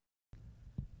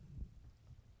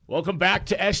 Welcome back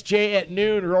to SJ at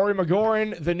Noon. Rory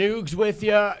McGoran, the Noogs with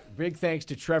you. Big thanks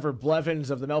to Trevor Blevins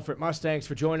of the Melfort Mustangs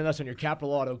for joining us on your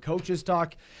Capital Auto Coaches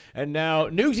Talk. And now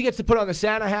Noogsy gets to put on the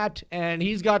Santa hat, and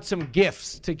he's got some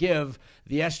gifts to give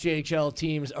the SJHL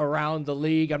teams around the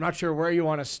league. I'm not sure where you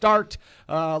want to start.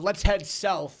 Let's head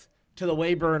south to the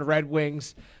Weyburn Red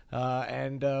Wings.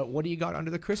 And what do you got under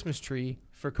the Christmas tree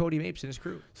for Cody Mapes and his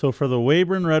crew? So for the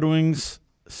Weyburn Red Wings,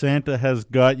 Santa has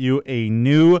got you a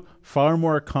new, far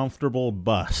more comfortable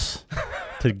bus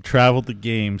to travel to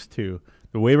games to.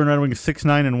 The Weyburn Red Wings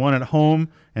 6-9-1 at home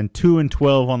and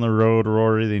 2-12 on the road,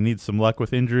 Rory. They need some luck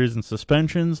with injuries and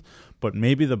suspensions, but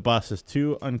maybe the bus is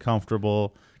too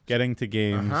uncomfortable getting to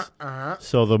games.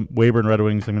 So the Weyburn Red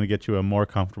Wings, I'm going to get you a more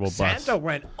comfortable bus. Santa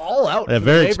went all out. A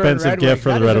very expensive gift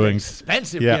for the Red Wings.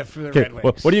 Expensive gift for the Red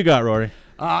Wings. What do you got, Rory?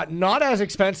 Not as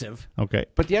expensive. Okay.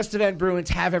 But the Estevan Bruins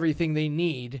have everything they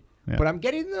need. Yeah. But I'm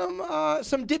getting them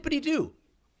some Dippity-Doo.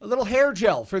 A little hair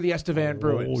gel for the Estevan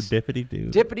Bruins. Oh,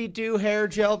 Dippity-Doo. Dippity-Doo hair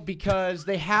gel, because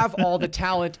they have all the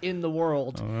talent in the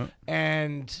world.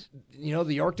 And, you know,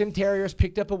 the Yorkton Terriers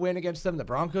picked up a win against them. The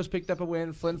Broncos picked up a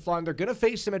win. Flin Flon, they're going to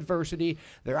face some adversity.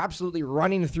 They're absolutely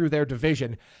running through their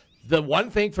division. The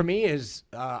one thing for me is,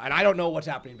 and I don't know what's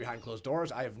happening behind closed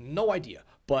doors. I have no idea.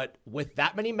 But with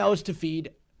that many mouths to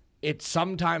feed, it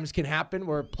sometimes can happen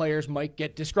where players might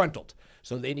get disgruntled.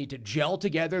 So they need to gel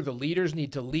together. The leaders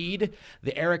need to lead.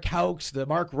 The Eric Hauks, the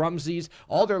Mark Rumseys,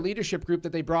 all their leadership group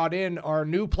that they brought in are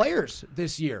new players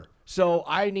this year. So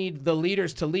I need the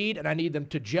leaders to lead, and I need them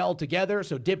to gel together.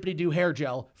 So Dippity-Doo hair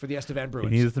gel for the Estevan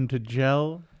Bruins. He needs them to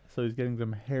gel, so he's getting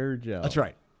them hair gel. That's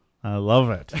right. I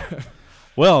love it.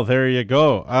 Well, there you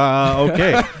go.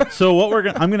 Okay, so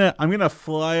what I'm gonna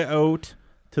fly out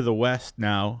to the west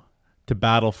now, to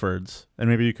Battleford's, and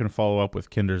maybe you can follow up with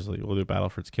Kindersley. We'll do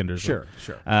Battleford's Kindersley.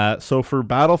 Sure. So for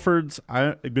Battleford's,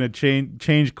 I'm going to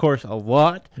change course a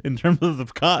lot in terms of the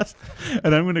cost,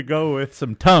 and I'm going to go with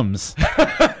some Tums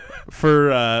for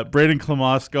Braden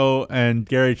Klamosko and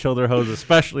Gary Childerhose,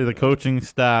 especially the coaching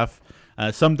staff.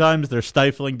 Sometimes they're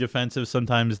stifling defensive.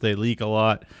 Sometimes they leak a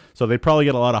lot. So they probably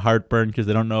get a lot of heartburn because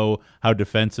they don't know how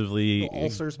defensively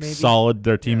ulcers, maybe. Solid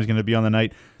their team is going to be on the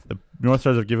night. The North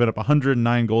Stars have given up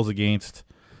 109 goals against,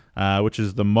 which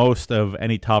is the most of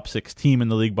any top 6 team in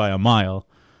the league by a mile.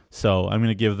 So I'm going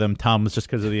to give them Tums just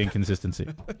because of the inconsistency.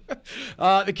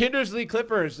 The Kindersley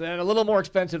Clippers, and a little more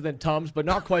expensive than Tums, but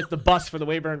not quite the bus for the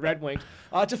Weyburn Red Wings.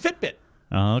 It's a Fitbit.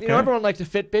 Okay. You know, everyone likes a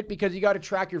Fitbit because you got to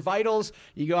track your vitals.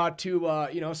 You got to,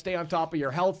 stay on top of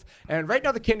your health. And right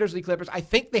now, the Kindersley Clippers, I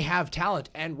think they have talent.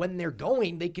 And when they're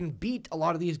going, they can beat a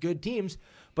lot of these good teams.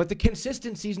 But the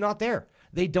consistency's not there.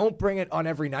 They don't bring it on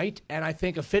every night. And I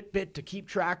think a Fitbit to keep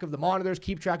track of the monitors,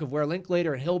 keep track of where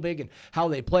Linklater and Hilbig and how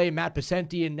they play, Matt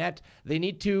Pacenti and net, they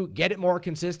need to get it more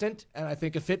consistent. And I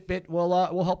think a Fitbit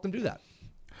will help them do that.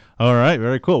 All right,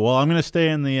 very cool. Well, I'm going to stay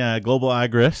in the Global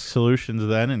Ag Risk Solutions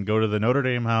then and go to the Notre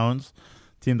Dame Hounds,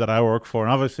 team that I work for.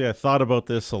 And obviously, I thought about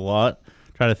this a lot,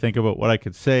 try to think about what I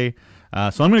could say.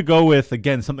 So I'm going to go with,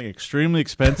 again, something extremely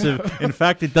expensive. In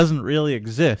fact, it doesn't really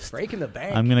exist. Breaking the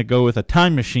bank. I'm going to go with a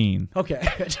time machine.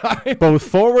 Okay. Both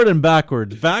forward and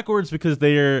backwards. Backwards because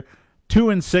they are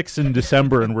 2-6 in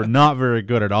December and we're not very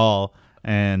good at all.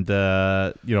 And,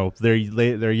 they're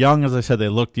young, as I said, they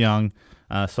looked young.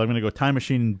 So I'm going to go time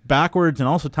machine backwards and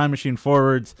also time machine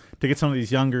forwards to get some of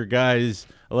these younger guys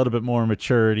a little bit more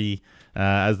maturity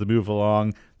as they move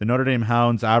along. The Notre Dame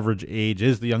Hounds' average age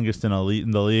is the youngest in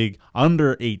the league,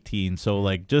 under 18. So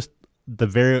like just the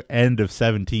very end of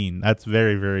 17. That's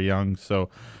very, very young. So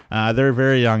they're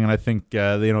very young, and I think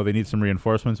they need some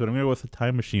reinforcements. But I'm going to go with the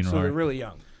time machine. So they're really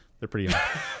young. They're pretty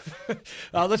young.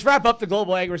 Let's wrap up the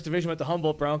Global Ag Risk division with the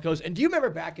Humboldt Broncos. And do you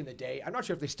remember back in the day, I'm not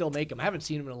sure if they still make them, I haven't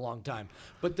seen them in a long time,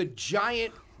 but the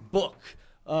giant book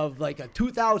of like a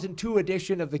 2002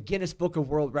 edition of the Guinness Book of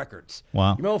World Records.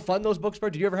 Wow. You remember how fun those books were?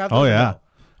 Did you ever have those? Oh, yeah.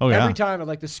 Oh, yeah. Every time at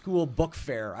like the school book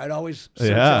fair, I'd always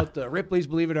search out the Ripley's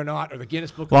Believe It or Not or the Guinness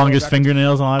Book of World Longest Records.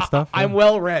 fingernails and all that stuff. I'm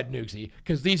well read, Noogsy,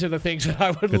 because these are the things that I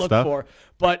would look stuff. for.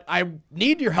 But I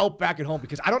need your help back at home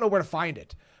because I don't know where to find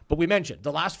it. But we mentioned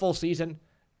the last full season,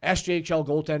 SJHL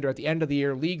goaltender at the end of the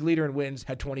year, league leader in wins,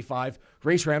 had 25.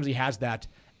 Grace Ramsey has that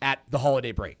at the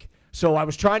holiday break. So I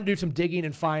was trying to do some digging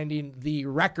and finding the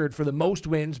record for the most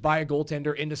wins by a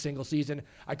goaltender in a single season.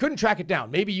 I couldn't track it down.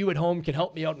 Maybe you at home can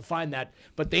help me out and find that.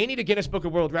 But they need a Guinness Book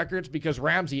of World Records because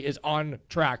Ramsey is on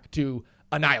track to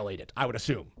annihilate it, I would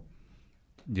assume.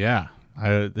 Yeah.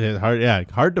 Hard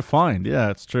to find. Yeah,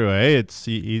 it's true. Hey,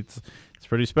 it's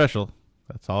pretty special.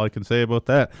 That's all I can say about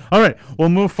that. All right, we'll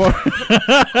move forward.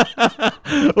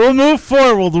 We'll move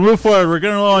forward. We're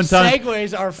going low on time.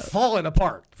 Segues are falling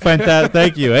apart. Fantastic.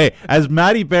 Thank you. Hey, as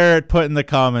Matty Barrett put in the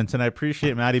comments, and I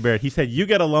appreciate Matty Barrett, he said, you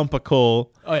get a lump of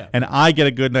coal and I get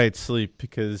a good night's sleep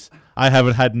because I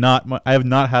have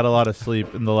not had a lot of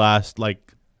sleep in the last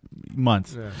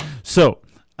months. Yeah. So,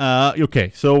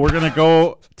 okay, so we're going to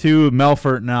go to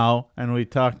Melfort now, and we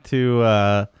talked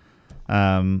to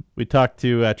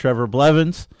Trevor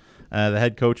Blevins, the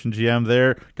head coach and GM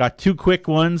there. Got 2 quick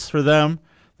ones for them.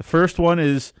 The first one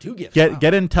is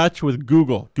get in touch with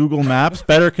Google Maps,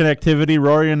 better connectivity.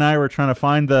 Rory and I were trying to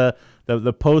find the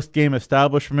post-game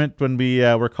establishment when we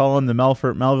were calling the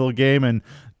Melfort-Melville game, and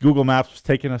Google Maps was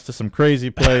taking us to some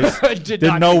crazy place.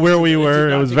 Didn't know where we were.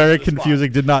 It was very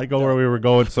confusing. Did not go where we were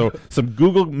going. So some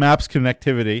Google Maps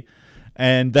connectivity.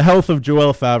 And the health of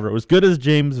Joel Favreau. As good as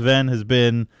James Venn has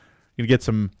been, you get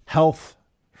some health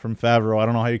from Favreau. I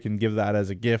don't know how you can give that as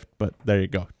a gift, but there you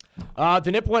go.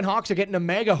 The Nipawin Hawks are getting a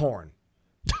mega horn.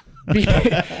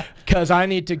 Because I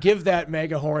need to give that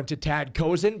mega horn to Tad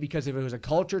Kozin, because if it was a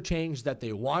culture change that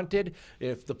they wanted,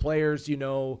 if the players,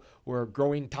 were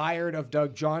growing tired of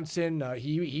Doug Johnson,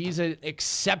 he's an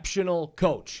exceptional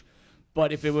coach.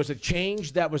 But if it was a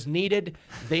change that was needed,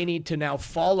 they need to now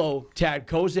follow Tad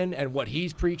Kozin and what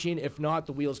he's preaching. If not,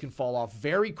 the wheels can fall off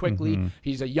very quickly. Mm-hmm.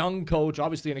 He's a young coach,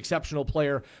 obviously an exceptional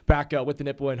player back with the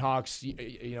Nipawin Hawks,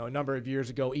 a number of years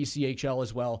ago, ECHL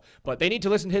as well. But they need to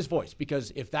listen to his voice,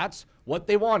 because if that's what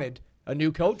they wanted, a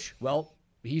new coach, well,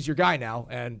 he's your guy now,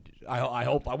 and I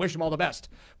wish him all the best.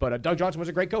 But Doug Johnson was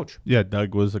a great coach. Yeah,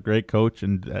 Doug was a great coach,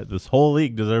 and this whole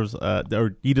league deserves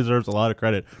he deserves a lot of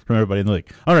credit from everybody in the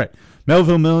league. All right,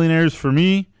 Melville Millionaires for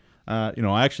me. I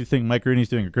actually think Mike Rooney's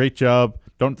doing a great job.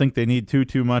 Don't think they need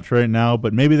too much right now,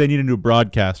 but maybe they need a new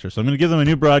broadcaster. So I'm going to give them a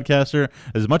new broadcaster.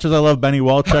 As much as I love Benny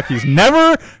Walchuk, he's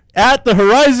never at the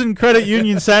Horizon Credit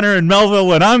Union Center in Melville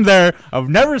when I'm there. I've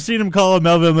never seen him call a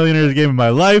Melville Millionaires game in my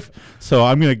life. So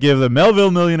I'm going to give the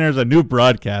Melville Millionaires a new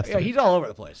broadcaster. Yeah, he's all over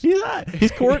the place. He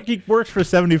works for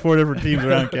 74 different teams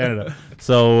around Canada.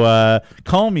 So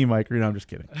call me, Mike Rooney. No, I'm just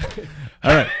kidding.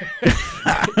 All right.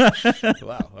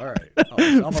 Wow. All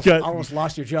right. Almost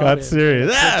lost your job. Got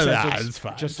serious. It's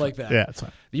fine. Just like that. Yeah, it's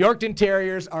fine. The Yorkton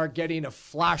Terriers are getting a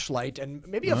flashlight and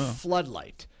maybe a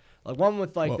floodlight. Like one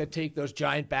with that take those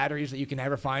giant batteries that you can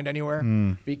never find anywhere.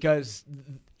 Because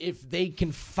if they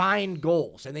can find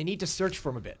goals, and they need to search for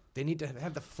them a bit, they need to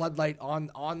have the floodlight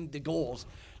on the goals.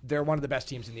 They're one of the best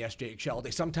teams in the SJHL. They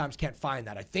sometimes can't find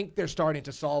that. I think they're starting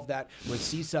to solve that with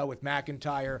CISA, with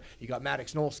McIntyre. You got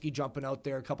Maddox Nolsky jumping out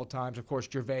there a couple times. Of course,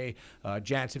 Gervais,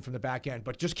 Jansen from the back end.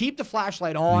 But just keep the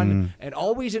flashlight on and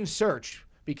always in search,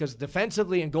 because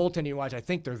defensively and goaltending-wise, I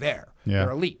think they're there. Yeah.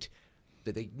 They're elite.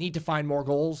 They need to find more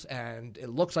goals, and it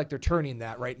looks like they're turning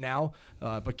that right now.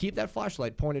 But keep that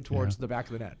flashlight pointed towards the back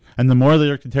of the net. And the more the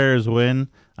Yorkton Terriers win,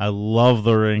 I love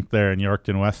the rink there in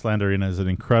Yorkton. Westland Arena is an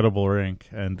incredible rink,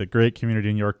 and a great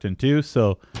community in Yorkton too.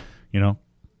 So,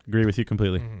 agree with you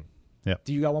completely. Mm-hmm. Yeah.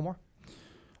 Do you got one more?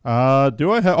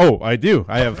 Do I have? Oh, I do.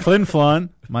 I have Flin Flon.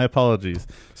 My apologies.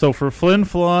 So for Flin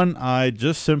Flon, I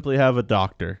just simply have a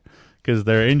doctor, because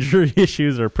their injury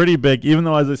issues are pretty big. Even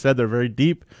though, as I said, they're very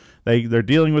deep. They're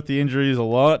dealing with the injuries a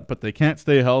lot, but they can't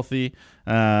stay healthy.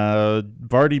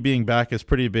 Vardy being back is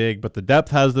pretty big, but the depth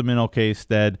has them in okay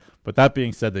stead. But that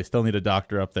being said, they still need a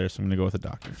doctor up there, so I'm going to go with a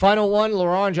doctor. Final one,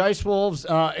 L'Orange Ice Wolves.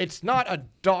 It's not a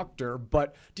doctor,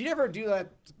 but do you ever do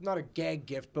that? Not a gag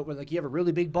gift, but when you have a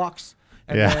really big box,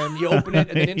 and then you open it,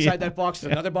 and then inside that box is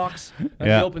another box, and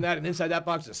you open that, and inside that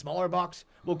box is a smaller box.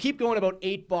 We'll keep going about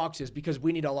 8 boxes, because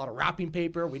we need a lot of wrapping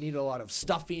paper, we need a lot of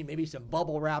stuffing, maybe some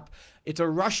bubble wrap. It's a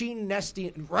Russian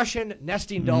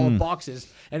nesting doll of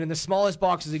boxes, and in the smallest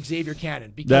box is Xavier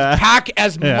Cannon, because pack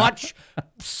as much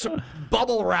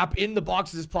bubble wrap in the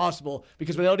boxes as possible,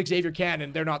 because without Xavier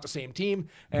Cannon, they're not the same team.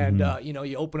 And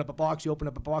you open up a box,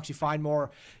 you find more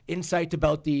insight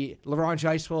about the L'Orange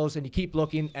Ice Wolves, and you keep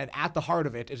looking, and at the heart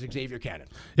of it is Xavier Cannon.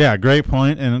 Yeah, great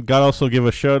point. And got to also give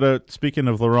a shout out, speaking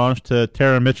of L'Orange, to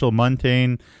Tara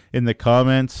Mitchell-Montaigne in the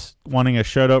comments, wanting a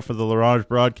shout out for the L'Orange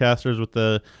broadcasters with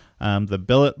the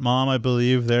Billet mom, I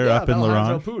believe, up in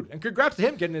L'Orange. And congrats to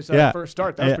him getting his first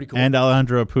start. That was pretty cool. And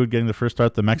Alejandro Apud getting the first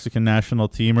start, the Mexican national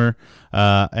teamer.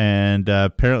 And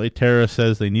apparently Tara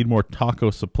says they need more taco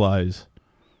supplies.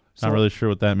 Not really sure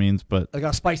what that means, but they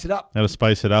got to spice it up. Got to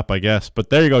spice it up, I guess.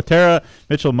 But there you go. Tara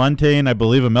Mitchell-Montaigne, I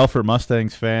believe a Melfort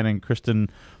Mustangs fan, and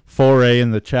Kristen Foray in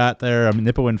the chat there. I'm a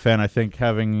Nipawin fan, I think,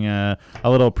 having a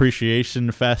little appreciation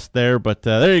fest there. But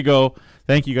there you go.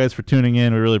 thank you guys for tuning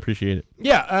in. We really appreciate it.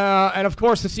 Yeah, and of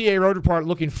course, the CA Road Report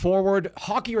looking forward.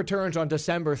 Hockey returns on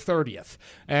December 30th,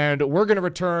 and we're going to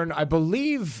return, I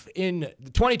believe, in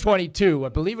 2022. I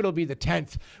believe it'll be the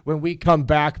 10th when we come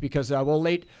back because we'll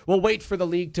wait for the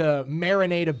league to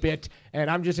marinate a bit, and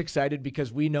I'm just excited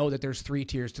because we know that there's 3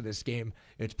 tiers to this game.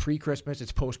 It's pre-Christmas,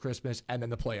 it's post-Christmas, and then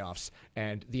the playoffs,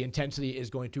 and the intensity is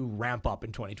going to ramp up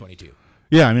in 2022.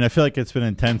 Yeah, I mean, I feel like it's been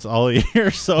intense all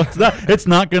year, so it's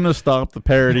not going to stop. The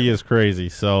parity is crazy.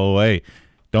 So hey,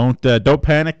 don't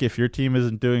panic if your team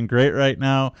isn't doing great right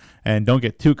now, and don't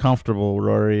get too comfortable,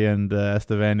 Rory and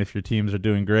Estevan, if your teams are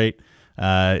doing great.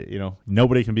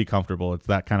 Nobody can be comfortable. It's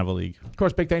that kind of a league. Of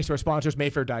course, big thanks to our sponsors,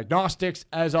 Mayfair Diagnostics,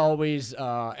 as always,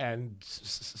 and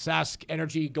Sask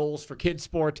Energy Goals for Kids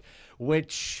Sport,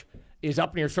 which is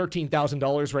up near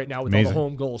 $13,000 right now with Amazing. all the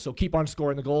home goals. So keep on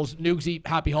scoring the goals. Nugsy,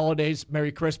 happy holidays,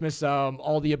 Merry Christmas,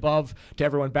 all the above to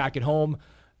everyone back at home.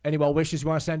 Any well wishes you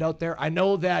want to send out there? I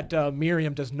know that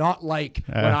Miriam does not like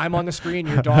when I'm on the screen.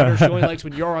 Your daughter, she only likes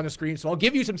when you're on the screen. So I'll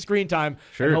give you some screen time.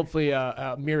 Sure. And hopefully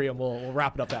Miriam will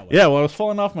wrap it up that way. Yeah, well, I was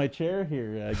falling off my chair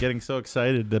here, getting so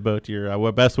excited about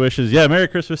your best wishes. Yeah, Merry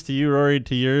Christmas to you, Rory,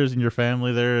 to yours and your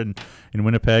family there in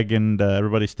Winnipeg, and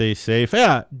everybody stay safe.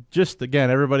 Yeah, just,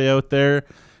 again, everybody out there,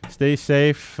 stay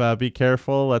safe, be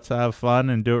careful, let's have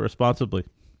fun, and do it responsibly.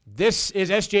 This is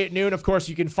SJ at Noon. Of course,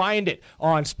 you can find it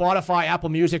on Spotify, Apple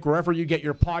Music, wherever you get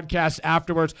your podcasts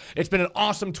afterwards. It's been an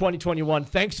awesome 2021.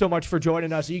 Thanks so much for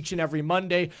joining us each and every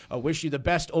Monday. I wish you the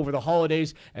best over the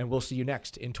holidays, and we'll see you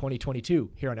next in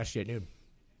 2022 here on SJ at Noon.